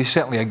England, but he's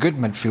certainly a good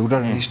midfielder,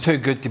 and he's too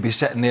good to be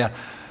sitting there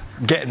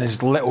getting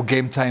as little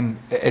game time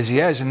as he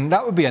is. And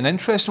that would be an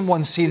interesting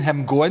one, seeing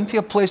him go into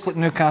a place like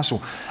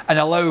Newcastle and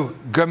allow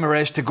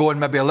Guimaraes to go and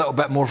maybe a little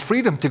bit more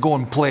freedom to go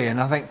and play. And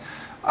I think.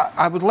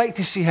 I would like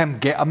to see him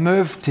get a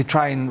move to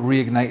try and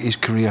reignite his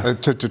career.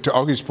 To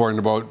Augie's point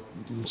about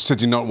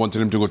City not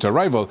wanting him to go to a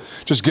rival,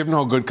 just given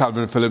how good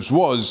Calvin Phillips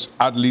was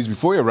at Leeds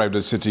before he arrived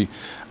at City,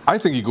 I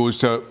think he goes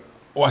to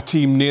a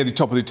team near the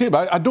top of the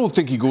table. I don't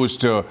think he goes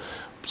to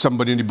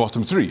somebody in the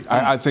bottom three.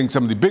 I think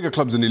some of the bigger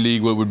clubs in the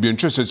league would be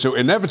interested. So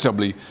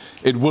inevitably,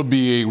 it will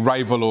be a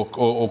rival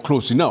or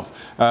close enough.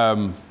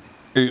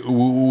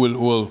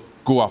 Will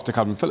go after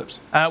Calvin Phillips.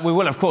 We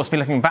will, of course, be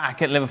looking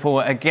back at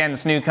Liverpool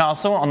against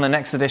Newcastle on the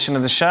next edition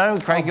of the show.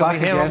 Craig, you'll be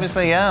here, again.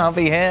 Obviously. Yeah, I'll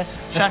be here.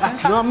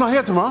 Shaka? No, I'm not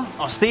here tomorrow.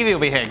 Oh, Stevie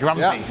will be here,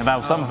 grumpy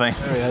about something.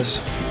 There he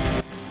is.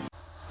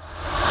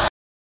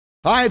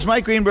 Hi, it's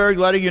Mike Greenberg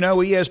letting you know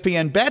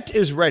ESPN Bet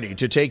is ready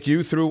to take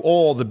you through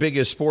all the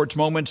biggest sports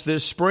moments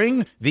this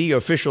spring. The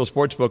official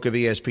sportsbook of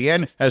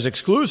ESPN has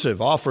exclusive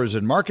offers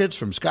and markets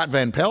from Scott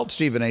Van Pelt,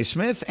 Stephen A.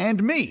 Smith,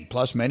 and me,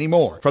 plus many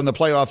more. From the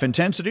playoff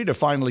intensity to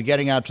finally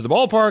getting out to the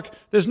ballpark,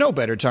 there's no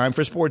better time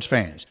for sports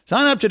fans.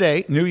 Sign up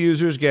today. New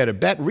users get a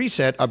bet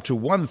reset up to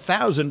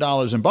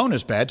 $1,000 in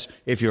bonus bets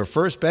if your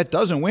first bet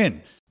doesn't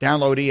win.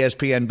 Download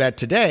ESPN Bet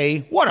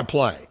today. What a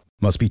play.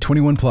 Must be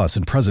 21 plus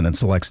and present in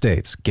select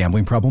states.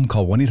 Gambling problem?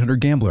 Call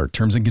 1-800-GAMBLER.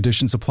 Terms and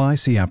conditions apply.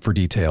 See app for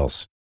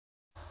details.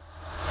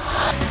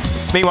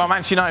 Meanwhile,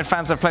 Manchester United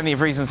fans have plenty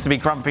of reasons to be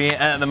grumpy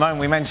at the moment.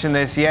 We mentioned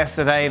this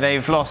yesterday.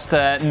 They've lost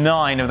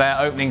 9 of their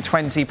opening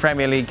 20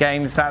 Premier League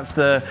games. That's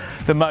the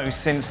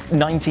most since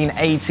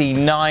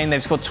 1989.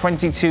 They've scored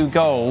 22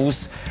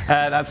 goals.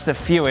 That's the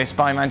fewest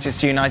by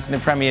Manchester United in the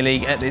Premier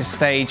League at this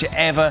stage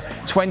ever.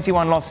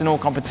 21 losses in all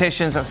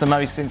competitions. That's the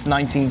most since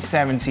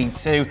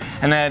 1972.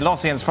 And their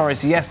loss against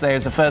Forest yesterday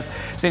is the first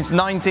since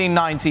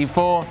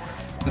 1994.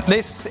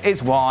 This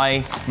is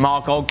why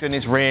Mark Ogden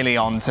is really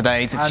on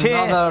today,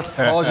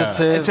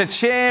 to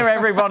cheer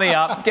everybody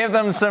up, give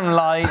them some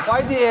light.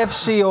 Why do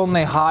FC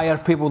only hire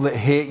people that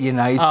hate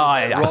United?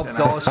 Like Rob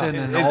Dawson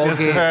and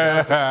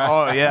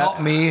Augie.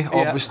 Not me,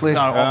 obviously. No,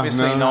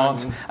 obviously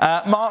not.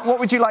 Mark, what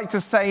would you like to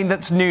say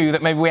that's new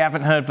that maybe we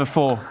haven't heard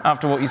before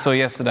after what you saw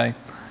yesterday?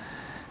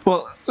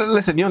 Well,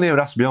 listen, you only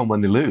ever ask me on when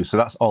they lose, so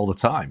that's all the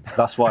time.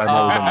 That's why I'm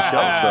always on the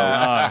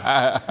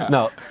show. So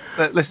no,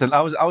 listen,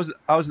 I was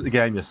at the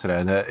game yesterday,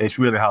 and it's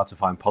really hard to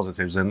find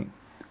positives. And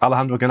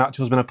Alejandro Garnacho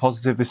has been a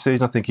positive this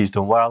season. I think he's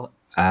done well,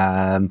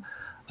 and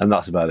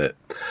that's about it.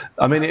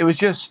 I mean, it was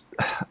just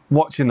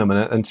watching them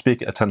and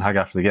speaking to Ten Hag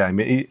after the game.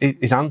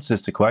 His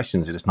answers to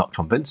questions are just not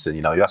convincing.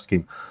 You know, you ask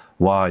him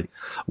Why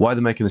they're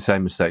making the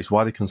same mistakes?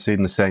 Why they're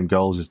conceding the same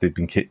goals as they've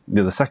been?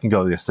 The second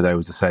goal yesterday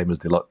was the same as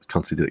they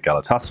conceded at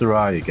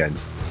Galatasaray,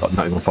 against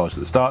Nottingham Forest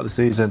at the start of the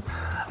season,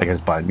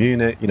 against Bayern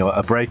Munich. You know,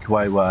 a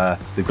breakaway where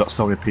they've got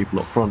so many people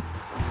up front.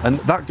 And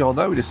that goal,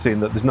 though, we're just seeing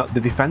that there's not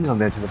the defending on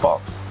the edge of the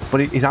box.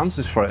 But his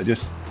answers for it are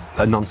just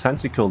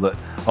nonsensical. That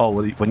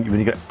when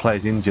you get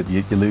players injured,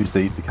 you lose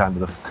the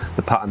kind of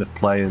the pattern of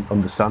play and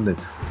understanding.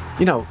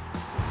 You know,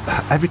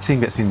 every team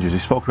gets injured. We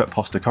spoke about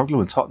Postecoglou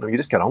and Tottenham. You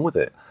just get on with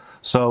it.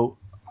 So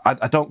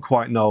I don't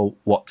quite know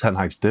what Ten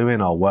Hag's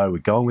doing or where we're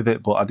going with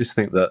it, but I just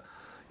think that,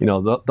 you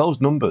know,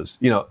 those numbers,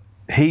 you know,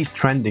 he's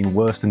trending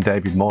worse than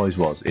David Moyes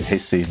was in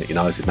his season at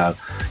United. Now,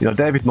 you know,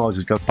 David Moyes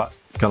has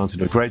gone on to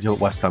do a great job at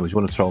West Ham. He's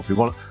won a trophy,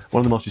 one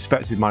of the most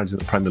respected managers in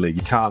the Premier League.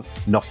 You can't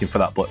knock him for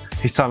that, but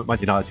his time at Man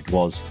United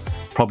was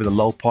probably the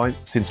low point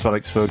since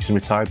Alex Ferguson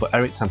retired. But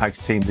Eric Ten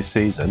Hag's team this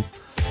season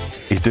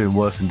is doing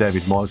worse than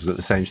David Moyes was at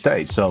the same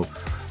stage. So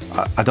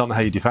I don't know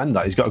how you defend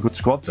that. He's got a good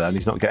squad there and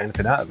he's not getting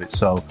anything out of it.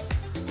 So,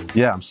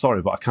 yeah, I'm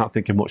sorry, but I can't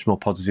think of much more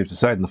positive to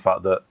say than the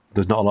fact that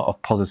there's not a lot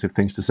of positive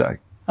things to say.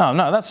 Oh,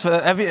 no, that's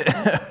for...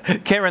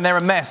 Kieran, they're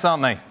a mess,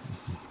 aren't they?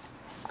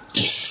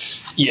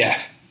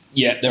 Yeah,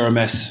 they're a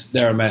mess.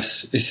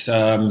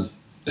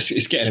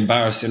 It's getting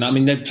embarrassing. I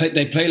mean,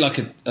 they play like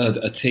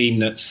a team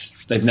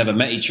they've never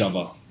met each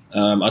other.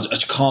 I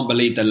just can't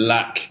believe the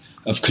lack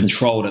of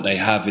control that they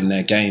have in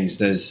their games.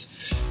 There's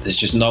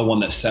just no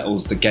one that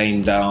settles the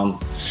game down.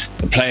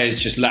 The players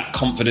just lack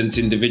confidence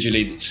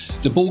individually.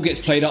 The ball gets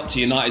played up to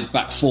United's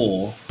back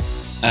four,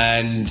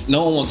 and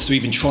no one wants to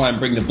even try and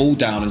bring the ball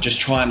down and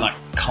just try and like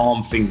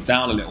calm things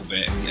down a little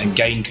bit and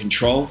gain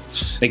control.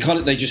 They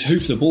just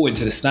hoof the ball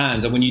into the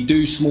stands, and when you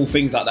do small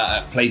things like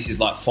that at places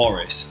like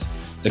Forest,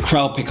 the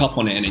crowd pick up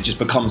on it and it just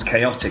becomes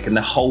chaotic, and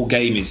the whole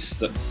game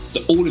is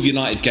all of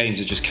United's games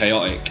are just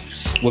chaotic.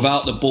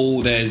 Without the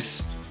ball,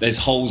 there's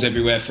holes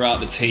everywhere throughout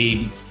the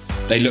team.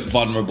 They look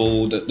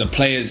vulnerable. The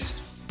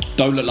players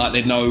don't look like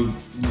they know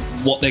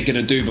what they're going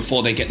to do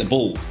before they get the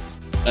ball.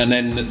 And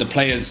then the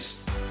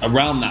players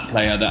around that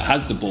player that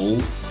has the ball,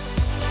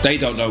 they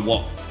don't know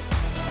what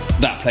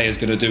that player's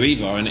going to do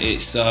either. And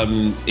it's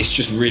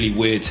just really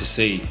weird to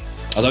see.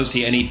 I don't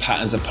see any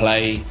patterns of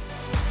play.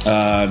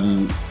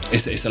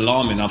 It's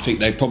alarming. I think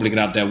they're probably going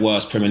to have their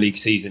worst Premier League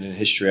season in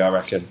history, I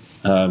reckon.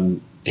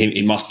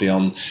 He must be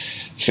on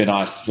thin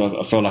ice.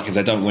 I feel like if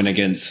they don't win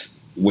against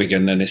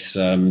Wigan, then it's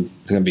going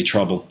to be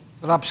trouble.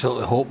 They're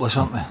absolutely hopeless,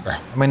 aren't they?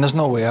 I mean, there's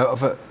no way out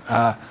of it.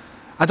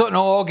 I don't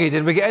know, Augie,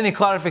 did we get any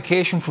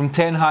clarification from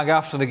Ten Hag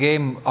after the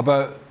game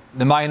about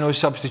the Maino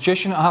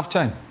substitution at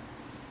half-time?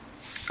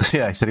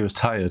 Yeah, he said he was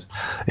tired.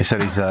 He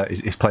said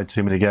he's played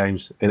too many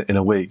games in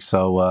a week,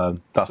 so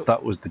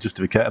that was the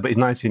justification. But he's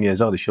 19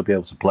 years old, he should be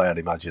able to play, I'd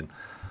imagine,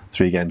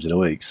 3 games in a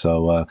week.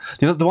 So,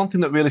 you know, the one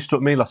thing that really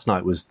struck me last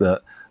night was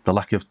the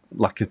lack of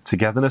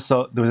togetherness.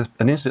 So there was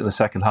an incident in the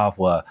second half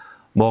where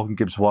Morgan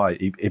Gibbs-White,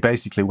 he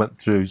basically went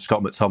through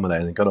Scott McTominay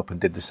and then got up and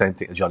did the same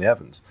thing to Johnny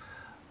Evans.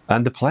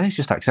 And the players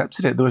just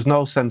accepted it. There was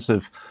no sense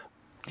of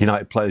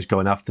United players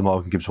going after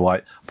Morgan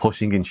Gibbs-White,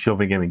 pushing and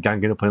shoving him and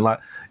ganging up on him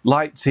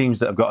like teams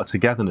that have got a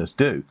togetherness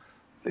do.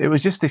 It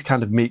was just this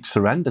kind of meek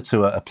surrender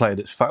to a player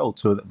that's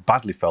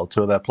badly failed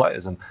two of their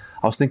players. And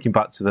I was thinking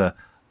back to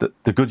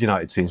the good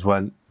United teams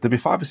when there'd be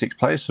 5 or 6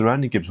 players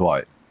surrounding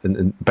Gibbs-White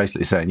and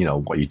basically saying, you know,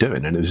 what are you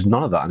doing? And it was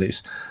none of that. And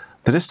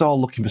they're just all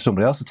looking for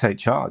somebody else to take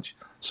charge,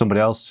 somebody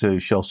else to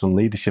show some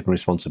leadership and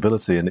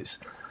responsibility, and it's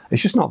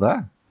just not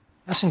there.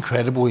 That's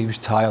incredible. He was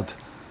tired.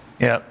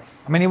 Yeah.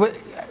 I mean,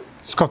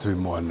 It's got to be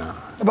more than that.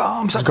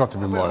 It's got to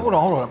be more. Hold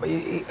on.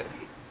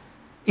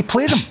 He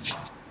played him.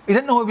 He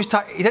didn't know he was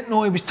tired. He didn't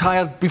know he was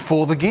tired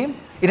before the game.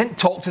 He didn't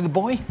talk to the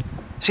boy.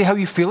 Say, how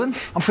you feeling?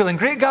 I'm feeling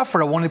great,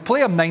 Gaffer. I want to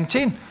play. I'm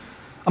 19.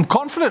 I'm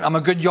confident. I'm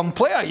a good young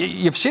player.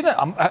 You've seen it.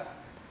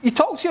 You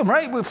talked to him,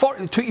 right?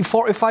 It took you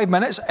 45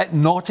 minutes at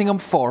Nottingham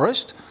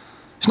Forest.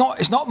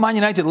 It's not Man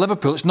United,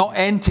 Liverpool. It's not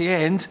end to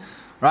end,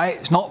 right?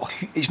 It's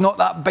not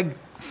that big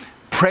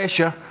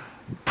pressure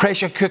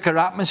cooker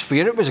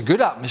atmosphere. It was a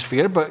good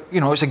atmosphere, but you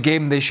know, it's a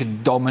game they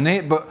should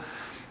dominate. But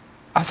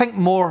I think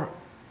more,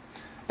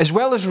 as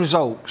well as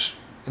results,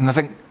 and I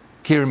think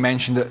Kieran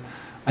mentioned it,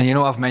 and you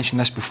know I've mentioned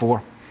this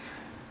before.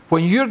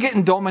 When you're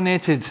getting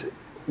dominated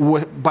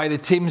by the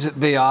teams that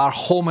they are,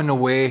 home and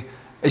away,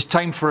 it's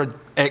time for an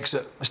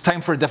exit. It's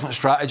time for a different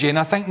strategy. And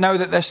I think now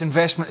that this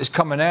investment is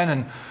coming in,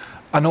 and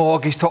I know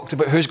Augie's talked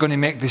about who's going to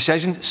make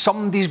decisions,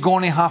 somebody's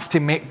going to have to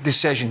make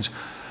decisions.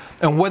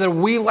 And whether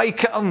we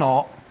like it or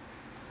not,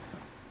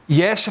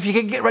 yes, if you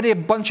could get rid of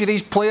a bunch of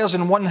these players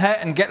in one hit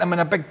and get them in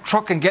a big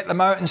truck and get them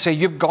out and say,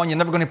 you've gone, you're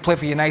never going to play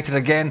for United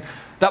again,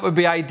 that would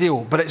be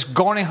ideal. But it's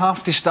going to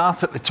have to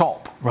start at the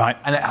top. Right.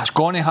 And it's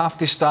going to have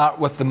to start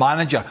with the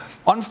manager.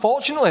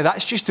 Unfortunately,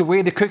 that's just the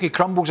way the cookie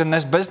crumbles in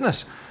this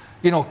business.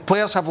 You know,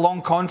 players have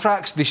long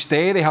contracts, they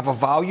stay, they have a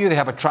value, they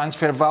have a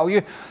transfer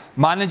value.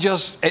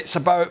 Managers, it's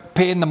about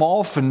paying them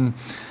off, and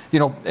you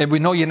know, we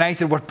know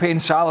United were paying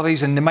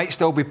salaries, and they might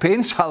still be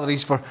paying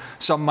salaries for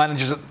some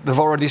managers that they've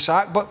already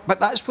sacked, but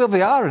that's where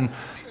they are, and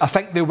I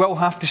think they will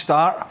have to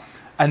start.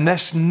 And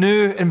this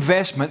new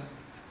investment,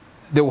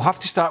 they will have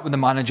to start with the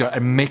manager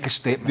and make a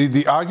statement.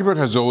 The argument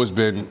has always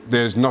been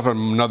there's not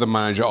another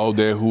manager out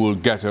there who will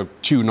get a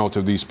tune out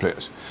of these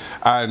players.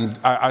 And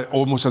I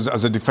almost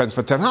as a defence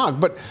for Ten Hag.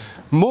 But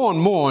more and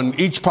more on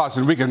each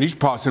passing week and each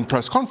passing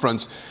press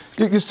conference,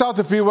 you start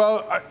to feel,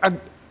 well,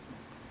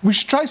 we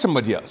should try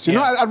somebody else. You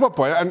know, at what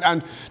point?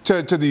 And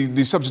to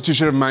the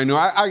substitution of Manu,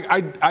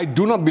 I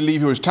do not believe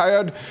he was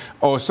tired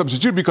or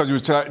substituted because he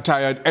was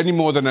tired any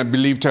more than I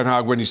believe Ten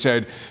Hag when he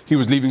said he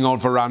was leaving out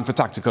Varane for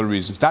tactical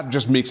reasons. That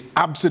just makes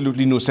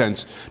absolutely no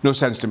sense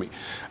to me.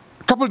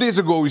 A couple of days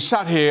ago, we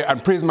sat here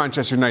and praised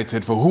Manchester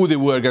United for who they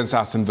were against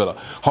Aston Villa,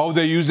 how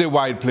they use their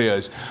wide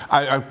players,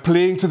 are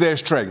playing to their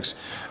strengths.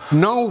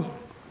 Now,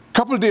 a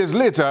couple of days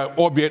later,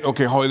 albeit,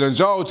 okay,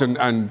 Højlund's out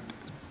and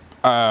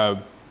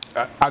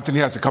Anthony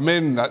has to come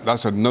in.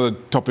 That's another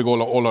topic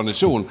all on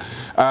its own.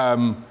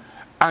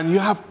 And you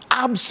have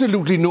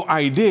absolutely no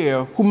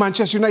idea who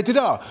Manchester United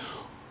are.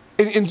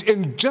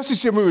 In just the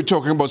same way we're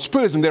talking about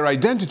Spurs and their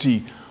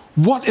identity,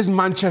 what is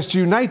Manchester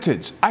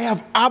United's? I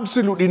have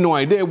absolutely no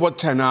idea what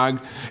Ten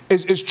Hag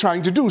is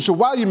trying to do. So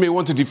while you may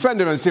want to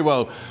defend him and say,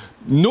 well,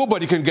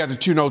 nobody can get a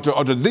tune out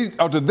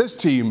of this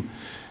team,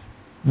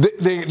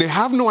 they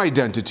have no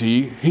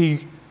identity.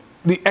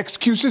 The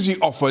excuses he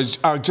offers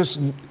are just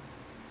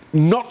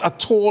not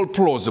at all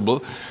plausible.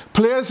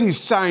 Players he's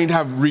signed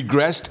have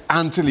regressed.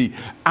 Anthony,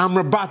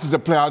 Amrabat is a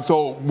player I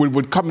thought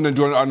would come in and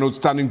do an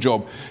outstanding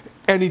job.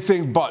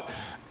 Anything but.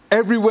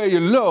 Everywhere you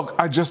look,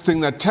 I just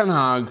think that Ten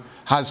Hag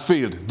has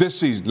failed this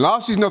season.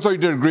 Last season, I thought he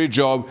did a great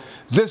job.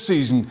 This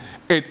season,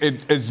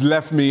 it has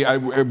left me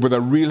with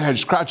a real head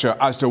scratcher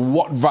as to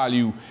what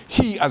value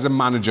he, as a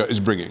manager, is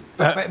bringing.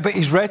 But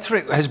his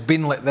rhetoric has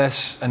been like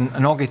this, and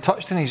Augie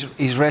touched on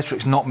his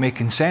rhetoric's not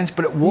making sense,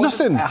 but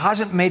it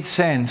hasn't made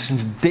sense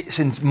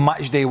since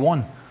match day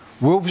one.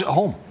 Wolves at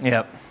home.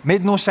 Yep.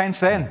 Made no sense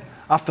then.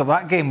 After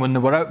that game, when they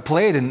were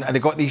outplayed and they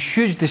got these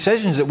huge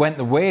decisions that went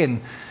the way,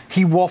 and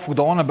he waffled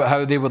on about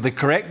how they were the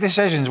correct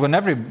decisions when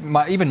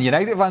even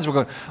United fans were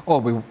going,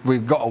 oh, we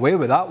got away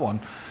with that one.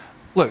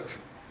 Look,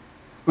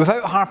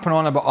 without harping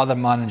on about other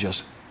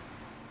managers,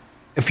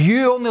 if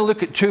you only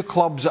look at two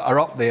clubs that are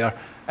up there,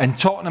 and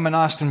Tottenham and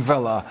Aston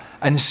Villa,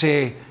 and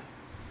say,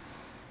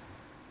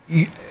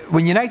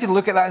 when United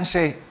look at that and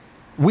say,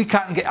 we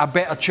can't get a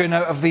better tune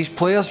out of these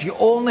players, you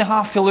only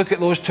have to look at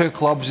those two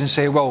clubs and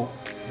say, well,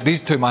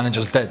 these two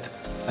managers did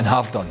and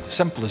have done.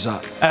 Simple as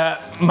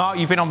that. Mark,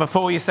 you've been on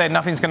before. You said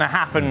nothing's going to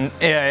happen,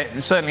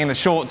 certainly in the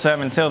short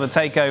term, until the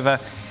takeover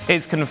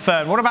is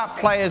confirmed. What about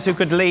players who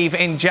could leave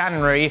in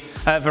January?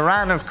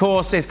 Varane, of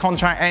course, his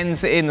contract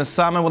ends in the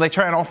summer. Will they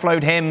try and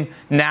offload him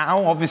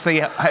now? Obviously,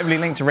 heavily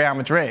linked to Real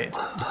Madrid.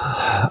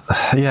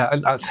 Yeah,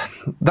 and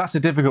that's a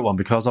difficult one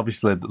because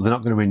obviously they're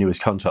not going to renew his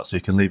contract, so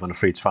he can leave on a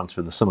free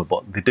transfer in the summer.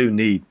 But they do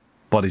need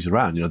bodies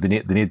around. You know, they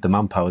need the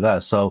manpower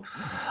there. So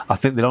I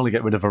think they'd only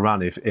get rid of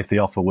Varane if the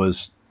offer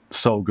was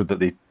so good that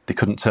they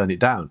couldn't turn it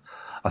down.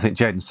 I think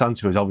Jadon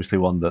Sancho is obviously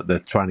one that they're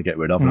trying to get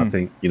rid of, and I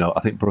think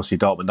Borussia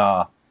Dortmund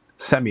are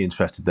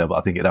semi-interested there, but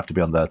I think it'd have to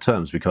be on their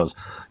terms because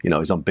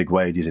he's on big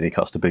wages and he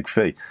costs a big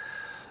fee.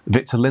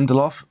 Victor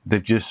Lindelof,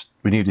 they've just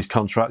renewed his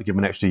contract, given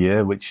him an extra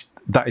year, which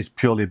that is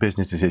purely a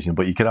business decision.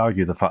 But you could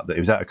argue the fact that he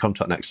was out of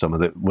contract next summer,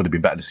 that would have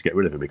been better just to get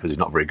rid of him because he's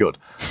not very good.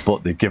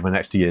 But they've given an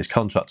extra year's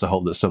contract to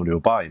hope that somebody will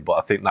buy him. But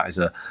I think that is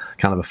a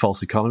kind of a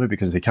false economy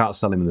because they can't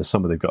sell him in the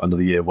summer. They've got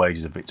another year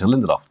wages of Victor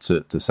Lindelof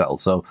to settle.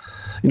 So,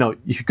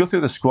 you could go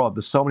through the squad.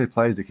 There's so many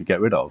players they could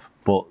get rid of,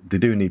 but they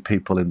do need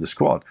people in the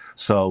squad.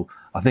 So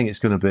I think it's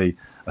going to be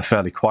a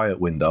fairly quiet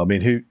window. I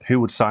mean, who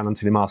would sign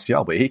Anthony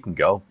Martial? But he can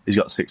go. He's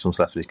got 6 months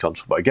left in his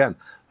contract. But again,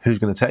 who's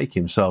going to take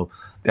him? So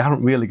they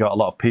haven't really got a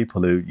lot of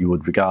people who you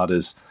would regard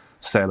as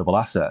saleable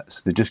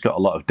assets. They've just got a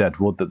lot of dead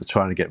wood that they're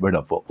trying to get rid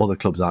of. But other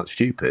clubs aren't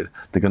stupid.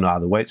 They're going to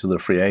either wait till they're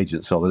free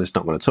agents or they're just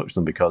not going to touch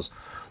them because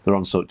they're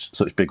on such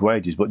big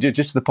wages. But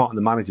just to the point of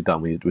the manager,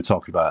 Dan, we're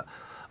talking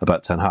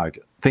about Ten Hag,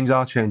 things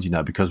are changing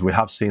now because we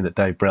have seen that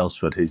Dave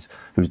Brailsford, who's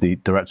the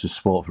director of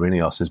sport for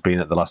Ineos, has been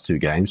at the last 2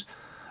 games.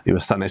 He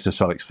was sat next to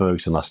Sir Alex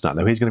Ferguson last night.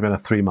 Now he's going to be on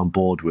a 3-man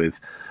board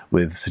with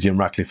Sir Jim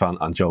Ratcliffe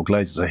and Joe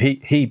Glazer. So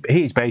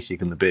he's basically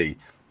going to be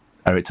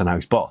Erik Ten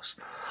Hag's boss.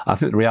 I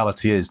think the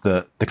reality is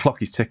that the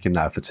clock is ticking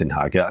now for Ten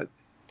Hag.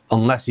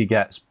 Unless he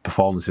gets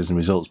performances and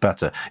results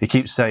better. He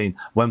keeps saying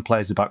when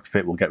players are back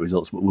fit, we'll get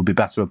results, but we'll be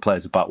better when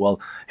players are back.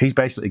 Well, he's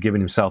basically giving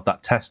himself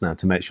that test now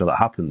to make sure that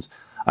happens.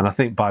 And I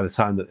think by the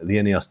time that the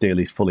Ineos deal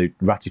is fully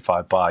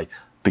ratified by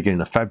beginning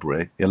of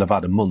February, he'll have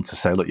had a month to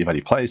say, look, you've had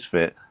your players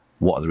fit.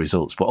 What are the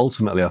results? But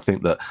ultimately, I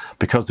think that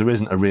because there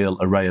isn't a real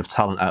array of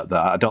talent out there,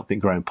 I don't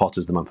think Graham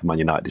Potter's the man for Man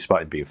United,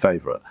 despite him being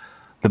favourite.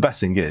 The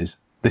best thing is,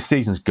 this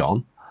season's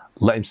gone.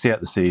 Let him see out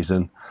the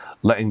season.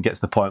 Let him get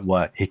to the point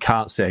where he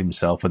can't save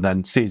himself, and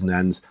then season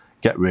ends,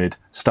 get rid,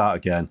 start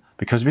again.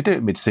 Because if we do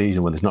it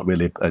mid-season when there's not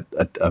really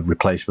a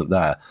replacement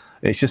there,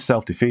 it's just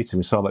self-defeating.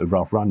 We saw that with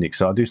Ralph Rangnick.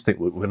 So I do think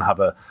we're going to have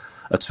a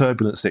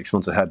turbulent 6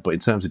 months ahead. But in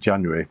terms of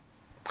January,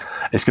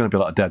 it's going to be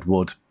a lot of dead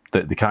wood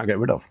that they can't get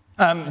rid of.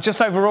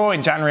 Just overall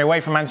in January, away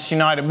from Manchester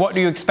United, what are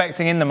you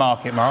expecting in the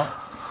market, Mark?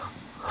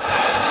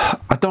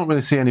 I don't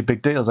really see any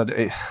big deals.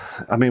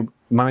 I mean,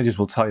 managers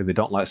will tell you they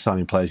don't like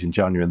signing players in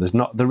January, and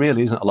there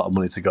really isn't a lot of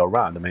money to go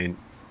around. I mean,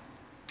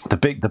 the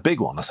big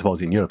one, I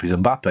suppose, in Europe is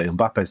Mbappe.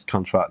 Mbappe's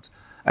contract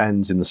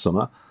ends in the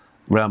summer.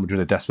 Real Madrid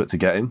are desperate to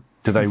get him.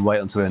 Do they wait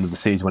until the end of the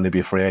season when he'll be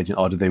a free agent,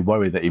 or do they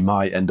worry that he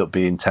might end up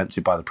being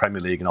tempted by the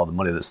Premier League and all the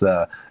money that's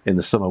there in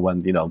the summer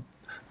when, you know,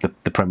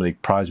 the Premier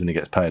League prize when he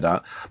gets paid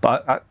out?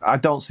 But I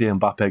don't see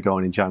Mbappe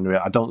going in January.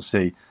 I don't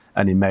see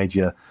any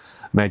major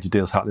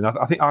deals happening.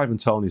 I think Ivan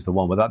Toney's the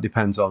one, but that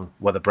depends on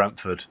whether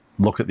Brentford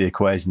look at the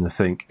equation and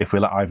think, if we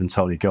let Ivan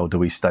Toney go, do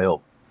we stay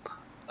up?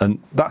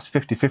 And that's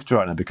 50-50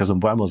 right now because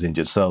Mbeumo's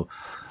injured. So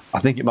I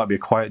think it might be a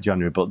quiet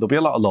January, but there'll be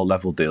a lot of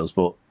low-level deals.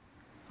 But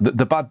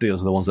the bad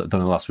deals are the ones that are done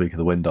in the last week of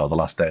the window, the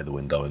last day of the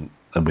window,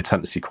 and we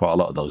tend to see quite a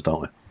lot of those,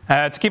 don't we?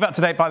 To keep up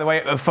to date, by the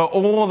way, for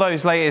all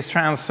those latest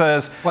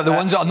transfers... What, the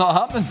ones that are not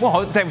happening?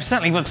 Well,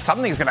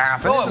 something's going to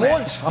happen, No, isn't it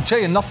won't. I'll tell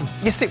you nothing.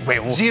 Yes, it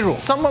will. Zero.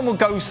 Someone will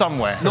go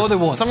somewhere. No, they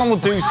won't. Someone will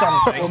do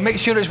something. Well, make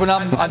sure it's when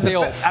I'm on day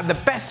off. And the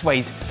best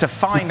way to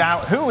find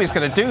out who is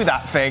going to do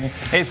that thing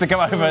is to go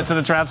over to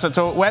the Transfer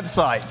Talk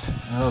website.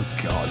 Oh,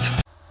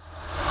 God.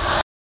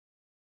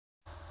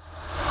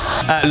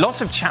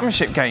 Lots of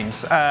championship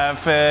games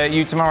for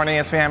you tomorrow on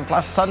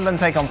ESPN+. Sunderland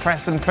take on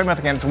Preston, Plymouth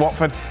against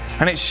Watford,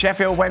 and it's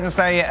Sheffield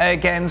Wednesday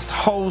against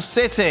Hull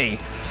City.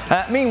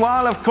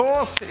 Meanwhile, of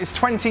course, it's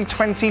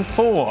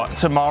 2024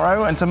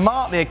 tomorrow, and to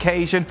mark the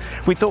occasion,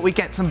 we thought we'd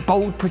get some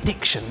bold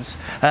predictions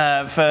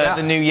for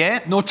the new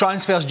year. No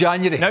transfers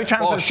January. No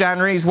transfers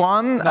January's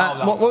one.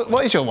 No.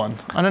 What is your one?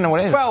 I don't know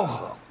what it is.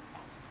 Well,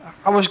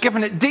 I was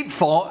giving it deep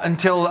thought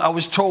until I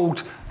was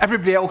told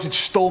everybody else had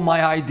stole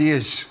my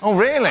ideas. Oh,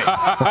 really?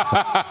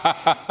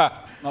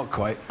 Not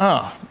quite.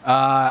 Oh.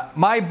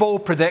 My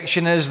bold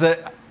prediction is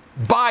that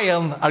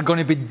Bayern are going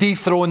to be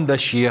dethroned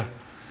this year.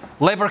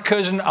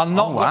 Leverkusen are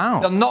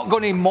not. They're not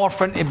going to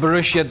morph into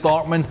Borussia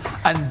Dortmund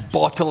and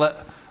bottle it.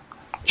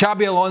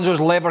 Xabi Alonso's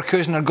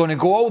Leverkusen are going to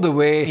go all the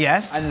way.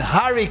 Yes. And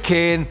Harry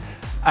Kane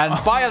and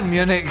Bayern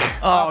Munich.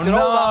 Oh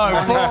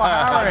no! Poor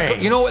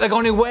Harry. You know what they're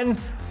going to win?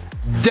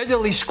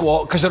 Diddly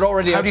squat, because they're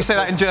already. How do you say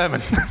that in German?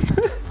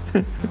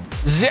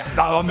 Zip.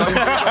 No, I'm not.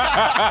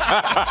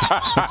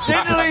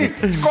 Diddly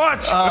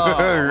squat.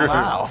 Oh,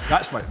 wow.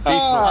 That's my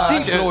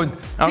dethroned.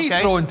 Okay.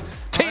 Dethroned.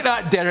 Take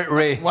that, Derek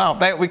Ray. Wow,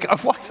 there we go.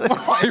 Why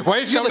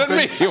You're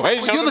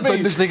the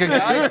Bundesliga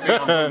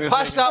guy.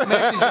 Pass that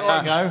message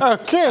on.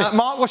 Okay.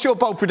 Mark, what's your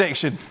bold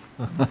prediction?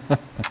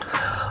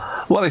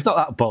 Well, it's not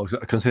that bold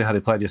considering how they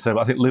played yesterday,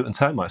 but I think Luton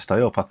Town might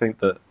stay up. I think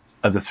that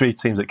of the three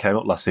teams that came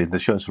up last season,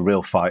 they've shown some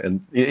real fight.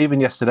 And even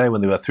yesterday,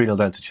 when they were 3-0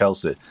 down to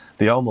Chelsea,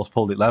 they almost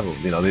pulled it level.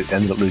 You know, they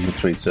ended up losing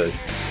 3-2.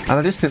 And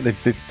I just think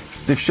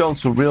they've shown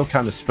some real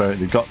kind of spirit.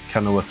 They've got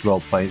Kenilworth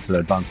role playing to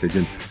their advantage.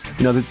 And,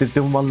 you know, they've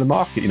done well in the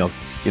market. You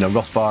know,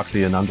 Ross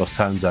Barkley and Andros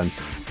Townsend,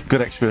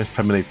 good experienced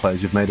Premier League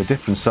players who've made a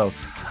difference. So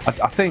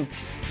I think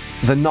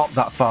they're not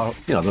that far,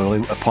 you know, they're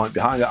only a point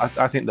behind.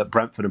 I think that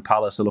Brentford and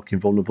Palace are looking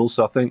vulnerable.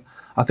 So I think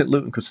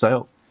Luton could stay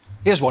up.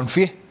 Here's one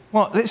for you.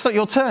 What? It's not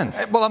your turn.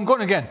 Well, I'm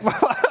going again.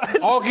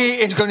 Augie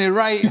is going to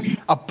write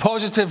a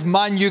positive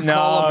Man U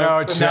column.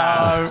 No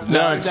chance.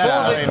 No,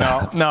 definitely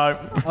not. No.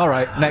 All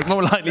right, next.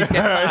 More likely to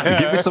get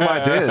Give me some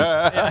ideas.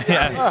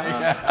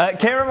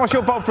 Kieran, what's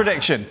your bold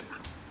prediction?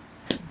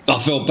 I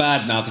feel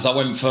bad now because I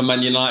went for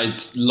Man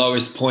United's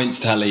lowest points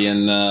tally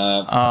and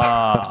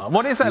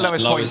what is their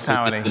lowest points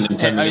tally in the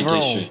Premier League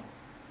overall? history.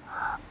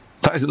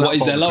 What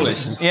is their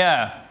lowest?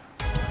 Yeah.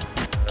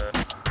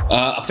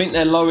 I think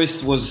their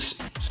lowest was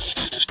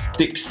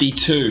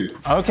 62.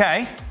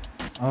 Okay.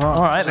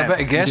 All right, a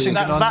bit of guessing.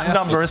 That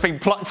number has been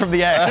plucked from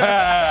the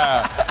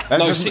air.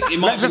 Let's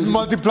just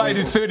multiply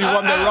the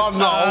 31 they're on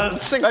now.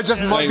 Let's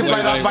just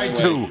multiply that by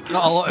 2.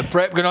 Not a lot of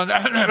prep going on.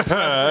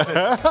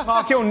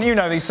 Mark, you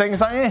know these things,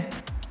 don't you?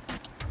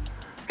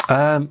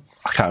 I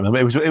can't remember.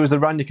 It was the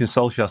Rannick and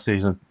Solskjaer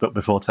season, but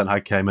before Ten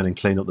Hag came in and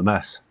cleaned up the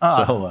mess.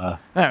 So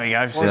there we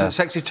go. Was it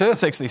 62?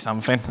 60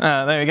 something.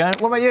 There we go.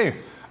 What about you?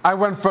 I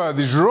went for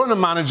the Girona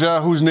manager,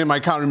 whose name I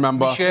can't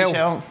remember.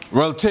 Michel.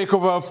 Will take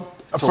over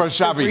for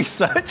Xavi.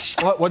 Research.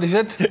 What is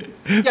it?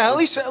 Yeah, at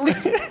least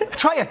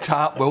try a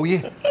tap, will you?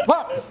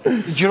 What?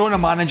 Girona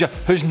manager,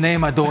 whose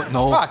name I don't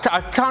know. I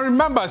can't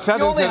remember.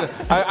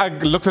 I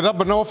looked it up,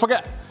 but no, I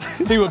forget.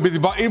 He'll be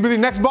the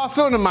next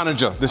Barcelona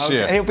manager this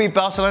year. He'll be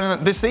Barcelona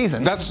this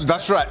season.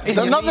 That's right.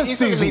 Not this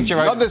season.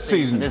 Not this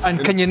season. And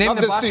can you name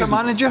the Barca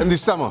manager? In the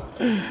summer.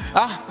 Name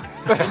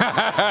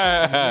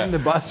the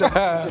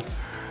Barca.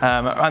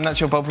 And that's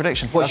your bold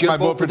prediction. What's your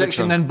bold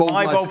prediction then, bold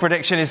My lad? bold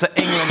prediction is that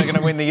England are going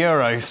to win the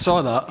Euros.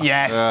 Saw that.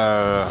 Yes.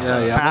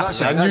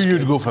 Yeah. I knew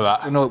you'd go for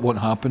that. I know it won't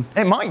happen.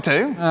 It might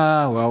do.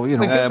 Well, you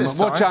know.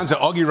 What chance of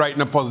Augie writing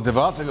a positive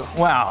article?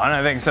 Well, I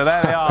don't think so.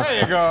 There they are.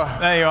 There you go.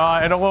 There you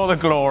are, in all the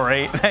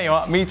glory. There you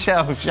are,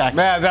 Michel Jacques.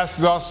 Yeah, that's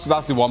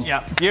the one.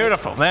 Yeah,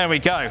 beautiful. There we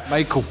go.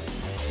 Michael.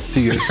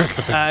 to you.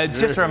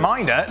 Just a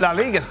reminder, La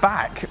Liga's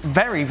back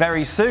very,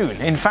 very soon.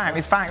 In fact,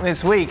 it's back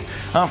this week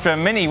after a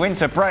mini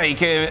winter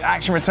break.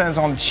 Action returns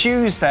on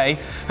Tuesday.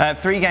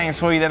 3 games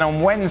for you then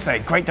on Wednesday.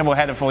 Great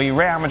doubleheader for you.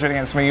 Real Madrid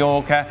against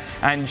Mallorca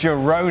and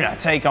Girona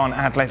take on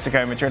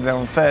Atletico Madrid then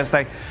on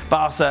Thursday.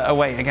 Barca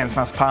away against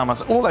Las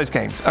Palmas. All those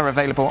games are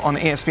available on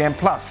ESPN+.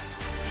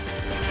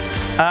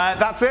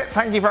 That's it.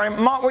 Thank you very much.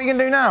 Mark, what are you going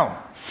to do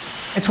now?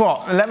 It's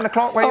what, 11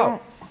 o'clock? Where you on?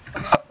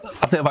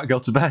 I think I might go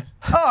to bed.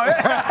 Oh,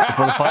 yeah.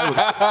 Before the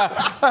fireworks.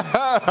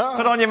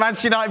 Put on your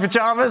Manchester United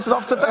pyjamas and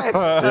off to bed.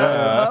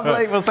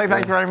 Lovely. We'll say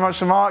thank you very much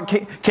to Mark.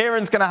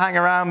 Kieran's going to hang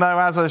around, though,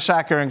 as are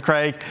Shaka and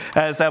Craig,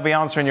 as they'll be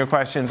answering your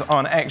questions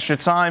on Extra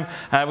Time,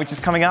 which is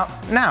coming up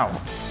now.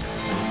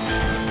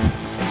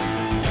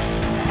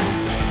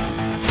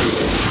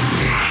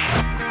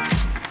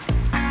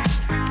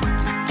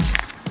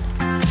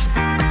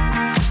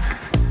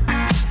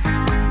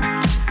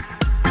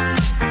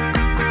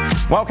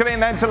 Welcome in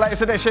then to the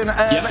latest edition of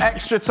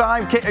Extra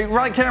Time.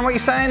 Right, Kieran, what are you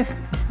saying?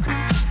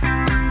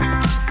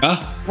 Huh?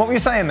 What were you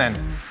saying then?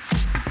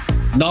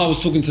 No, I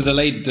was talking to the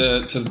lady.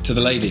 To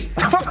the lady.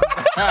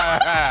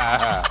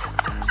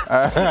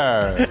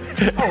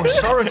 Oh,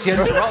 sorry to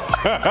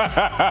interrupt.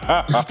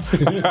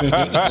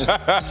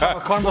 Let's have a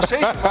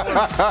conversation.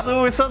 It's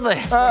always something.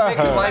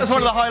 That's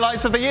one of the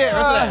highlights of the year,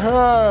 isn't it?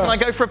 Can I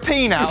go for a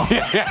pee now?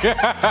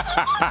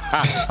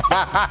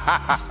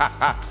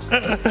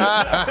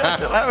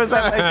 That was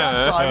FA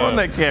Cup time, wasn't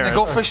it, Kieran?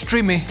 Go for a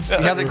streamy.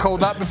 You hadn't called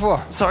that before.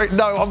 Sorry,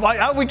 no, I'm like,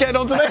 how are we getting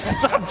onto this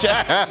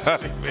subject?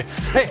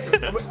 Hey,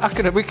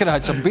 we could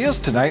have had some beers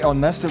tonight on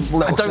this.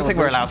 I don't think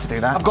we're allowed to do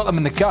that. I've got them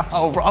in the car.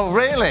 Oh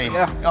really?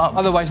 Yeah.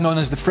 Otherwise known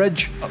as the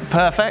fridge.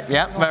 Perfect,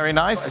 yeah, very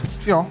nice.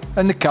 You know,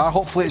 in the car,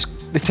 hopefully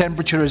the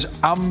temperature is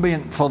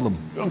ambient for them.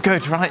 Oh,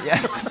 good, right,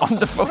 yes,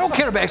 wonderful. I don't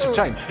care about Extra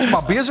Time. My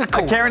beers are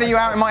cold. Kieran, are you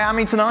out in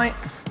Miami tonight?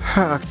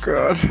 Oh,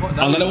 God.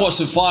 I'm going to watch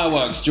some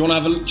fireworks. Do you want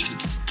to have a look? Do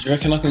you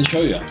reckon I can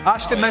show you?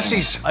 Ask the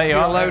missus. Are you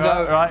allowed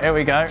out? Right, here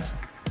we go.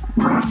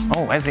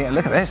 Oh, where's he?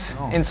 Look at this.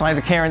 Inside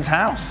the Kieran's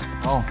house.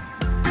 Oh.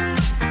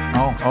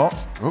 Gonna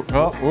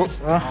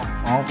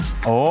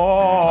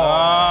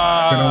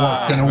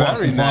watch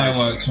the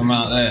fireworks from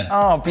out there.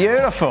 Oh,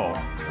 beautiful.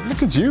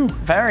 Look at you.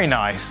 Very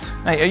nice.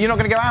 Hey, are you not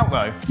going to go out,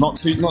 though? Not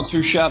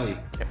too shabby.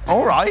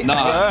 All right. No.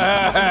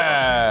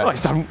 Oh,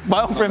 he's done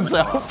well for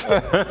himself.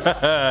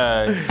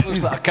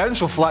 Looks like a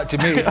council flat to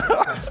me.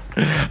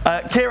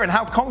 Kieran,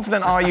 how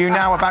confident are you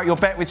now about your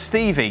bet with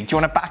Stevie? Do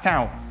you want to back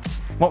out?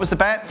 What was the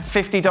bet?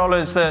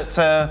 $50 that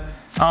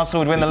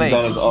Arsenal would win the league?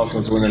 $50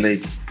 Arsenal to win the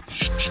league.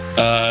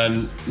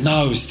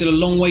 No, still a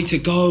long way to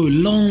go.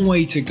 Long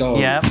way to go.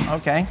 Yeah,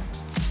 okay.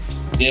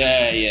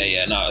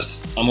 Yeah. No,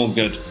 I'm all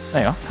good.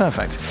 There you are,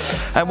 perfect.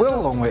 A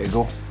long way to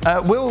go.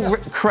 Will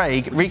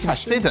Craig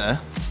reconsider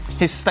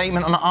his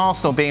statement on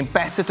Arsenal being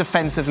better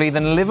defensively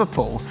than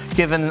Liverpool,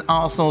 given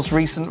Arsenal's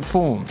recent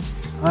form?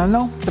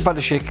 No, they've had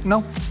a shake.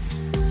 No.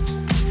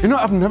 You know,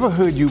 I've never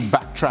heard you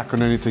backtrack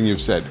on anything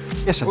you've said.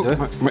 Yes, I do.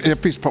 My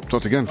earpiece popped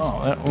out again.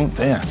 Oh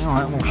dear.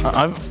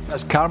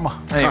 That's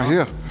karma.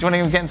 Here. Do you want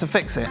to get him to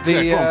fix it?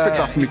 Yeah, go on, fix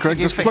that for me, Craig.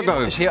 Just plug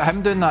that in. It's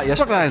him doing that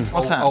yesterday. Plug that in.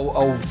 What's that?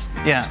 Oh,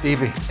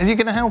 Stevie. Is he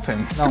going to help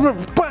him?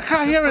 But I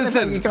can't hear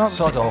anything. You can't.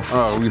 Sod off.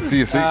 Oh, you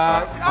see.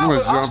 I'm going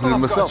to jump in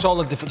myself.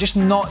 Solid just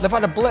not. They've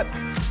had a blip.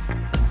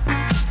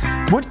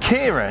 Would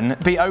Kieran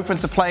be open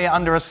to play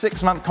under a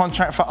 6-month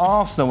contract for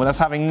Arsenal with us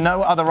having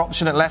no other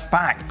option at left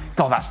back?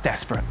 God, that's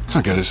desperate.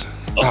 I get it.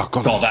 Oh,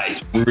 God, that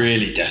is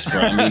really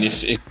desperate. I mean, if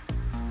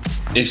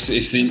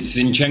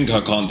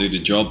Zinchenko can't do the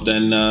job,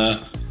 then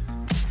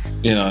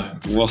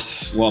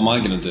what am I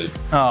going to do?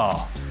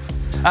 Oh.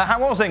 How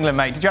was England,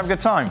 mate? Did you have a good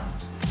time?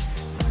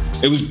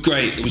 It was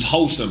great. It was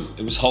wholesome.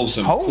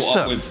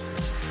 Wholesome?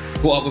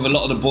 Caught up with a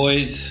lot of the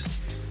boys.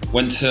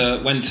 Went to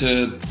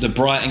the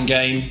Brighton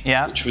game,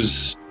 which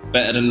was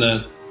better than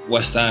the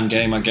West Ham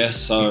game, I guess.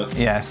 So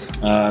yes.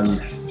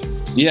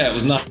 It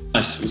was nice.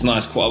 It was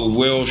nice. Caught up with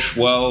Will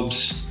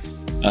Schwelbs.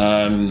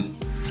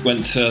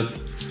 Went to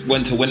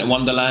Winter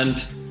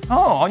Wonderland.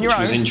 Oh, on your own?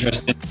 Which was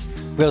interesting.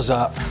 Where's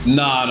that?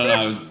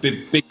 No.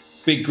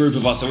 Big group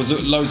of us. There was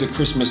loads of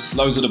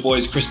the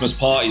boys' Christmas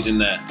parties in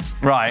there.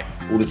 Right.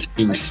 All the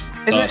teams.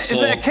 Is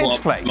there a kids'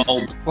 place?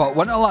 What,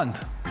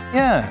 Winterland?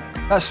 Yeah.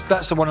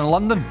 That's the one in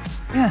London.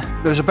 Yeah.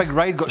 There was a big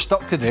ride got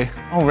stuck today.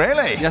 Oh,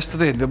 really?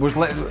 Yesterday. There was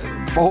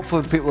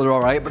hopefully people are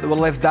all right, but they were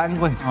left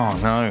dangling. Oh,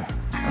 no.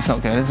 That's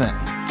not good, is it?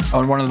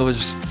 On one of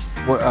those,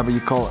 whatever you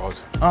call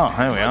it. Oh,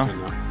 there we are.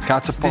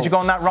 Catapult. Did you go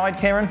on that ride,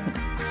 Kieran?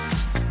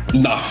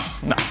 No.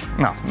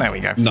 There we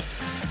go. No.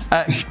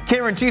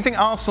 Kieran, do you think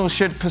Arsenal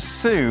should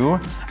pursue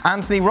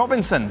Anthony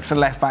Robinson for the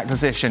left-back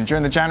position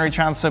during the January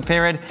transfer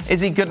period? Is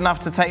he good enough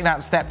to take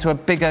that step to a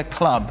bigger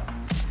club?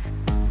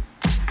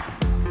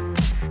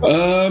 You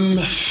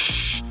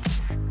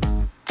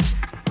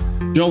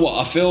know what?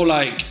 I feel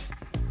like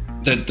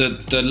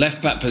the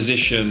left-back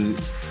position,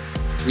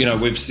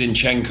 with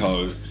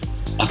Zinchenko,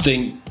 I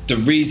think the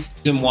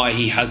reason why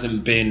he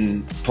hasn't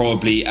been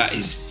probably at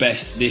his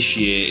best this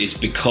year is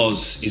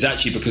because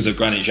of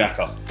Granit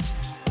Xhaka.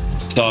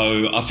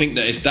 So I think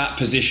that if that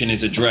position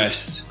is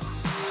addressed,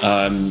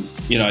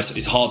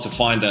 it's hard to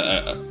find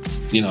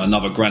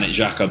another Granit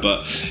Xhaka.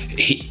 But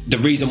the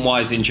reason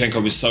why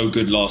Zinchenko was so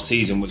good last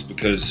season was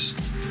because,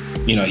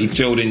 he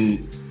filled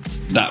in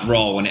that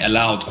role and it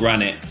allowed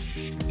Granit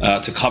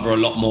to cover a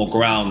lot more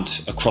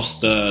ground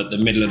across the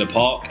middle of the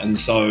park. And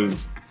so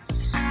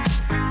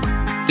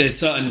there's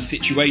certain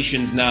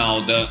situations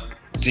now that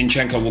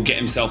Zinchenko will get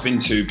himself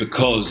into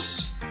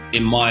because,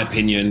 in my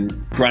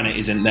opinion, Granit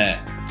isn't there.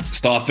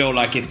 So I feel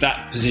like if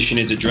that position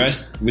is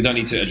addressed, we don't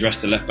need to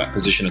address the left-back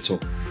position at all.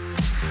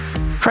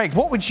 Craig,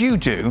 what would you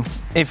do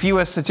if you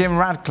were Sir Jim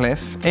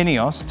Ratcliffe,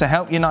 Ineos, to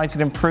help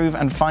United improve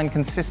and find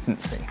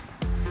consistency?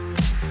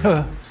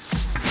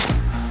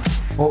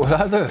 What would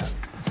I do?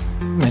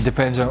 I mean, it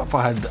depends on if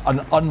I had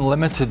an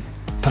unlimited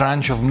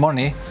tranche of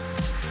money.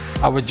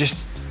 I would just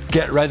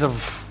get rid of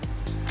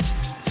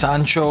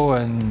Sancho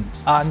and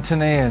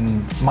Antony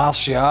and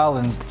Martial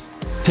and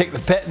take the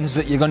pittance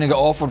that you're going to get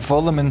offered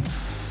for them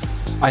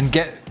and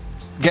get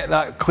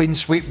that clean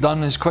sweep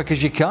done as quick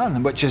as you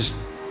can, which is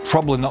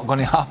probably not going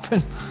to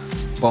happen.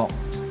 But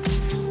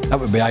that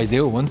would be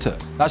ideal, wouldn't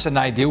it? That's an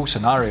ideal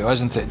scenario,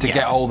 isn't it? To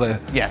get all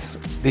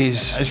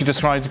these, as you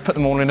described, to put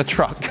them all in a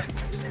truck.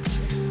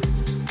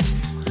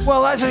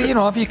 Well, that's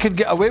if you could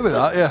get away with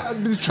that, yeah.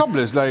 The trouble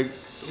is,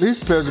 these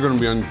players are going to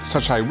be on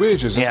such high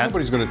wages, and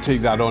nobody's going to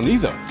take that on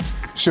either.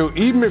 So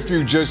even if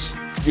you just,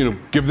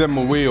 give them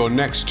away or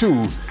next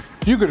to,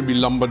 you're going to be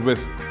lumbered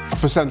with a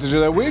percentage of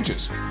their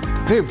wages.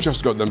 They've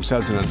just got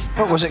themselves in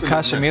What was it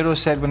Casemiro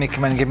said when he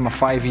came in and gave him a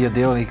 5-year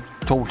deal? He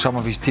told some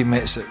of his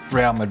teammates at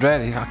Real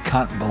Madrid, I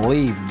can't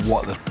believe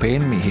what they're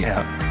paying me here.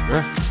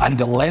 Yeah. And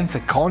the length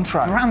of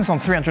contract. Varane's on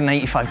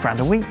 385 grand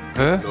a week.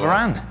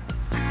 Varane.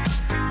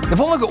 They've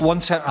only got one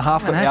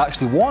centre-half that they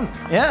actually want.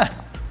 Yeah.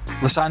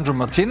 Lisandro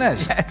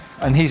Martinez.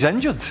 Yes. And he's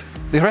injured.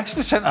 The rest of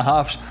the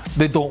centre-halves,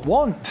 they don't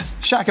want.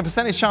 Shaq, a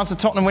percentage chance of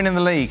Tottenham winning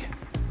the league?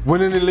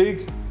 Winning the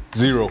league?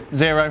 0.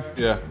 0?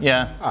 Yeah.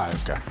 Yeah.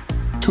 Okay.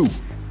 2.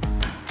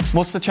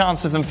 What's the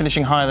chance of them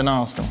finishing higher than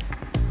Arsenal?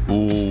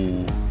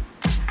 Ooh.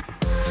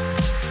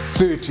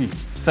 30.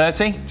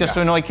 30? Just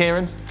to annoy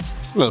Kieran?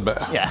 A little bit.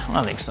 Yeah,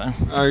 I think so.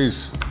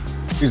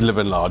 He's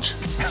living large.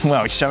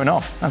 Well, he's showing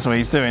off. That's what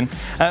he's doing.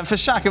 For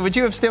Xhaka, would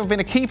you have still been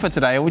a keeper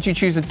today, or would you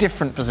choose a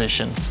different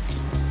position?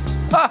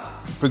 But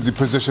the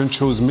position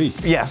chose me.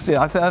 Yes,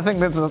 I think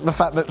that's the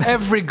fact that...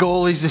 Every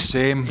goal is the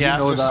same. Yeah.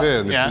 You know Just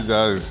that. saying,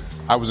 Yeah.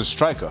 I was a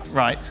striker.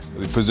 Right.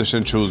 The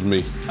position chose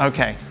me.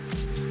 OK.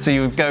 So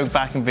you would go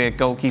back and be a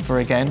goalkeeper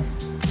again?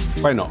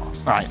 Why not?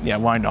 Right, yeah,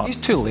 why not? He's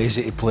too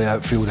lazy to play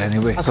outfield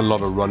anyway. That's a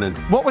lot of running.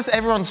 What was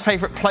everyone's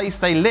favourite place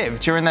they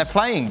lived during their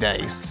playing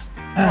days?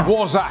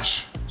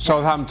 Warsash,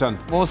 Southampton.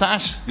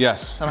 Warsash?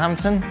 Yes.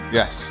 Southampton?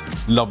 Yes.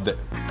 Loved it.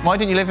 Why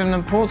didn't you live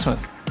in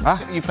Portsmouth? Huh?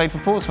 You played for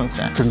Portsmouth,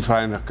 Jack? Couldn't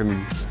find.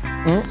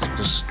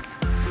 Just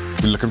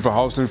be looking for a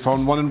house and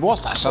found one in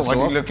Warsash. That's Why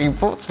all. are you looking in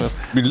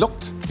Portsmouth? We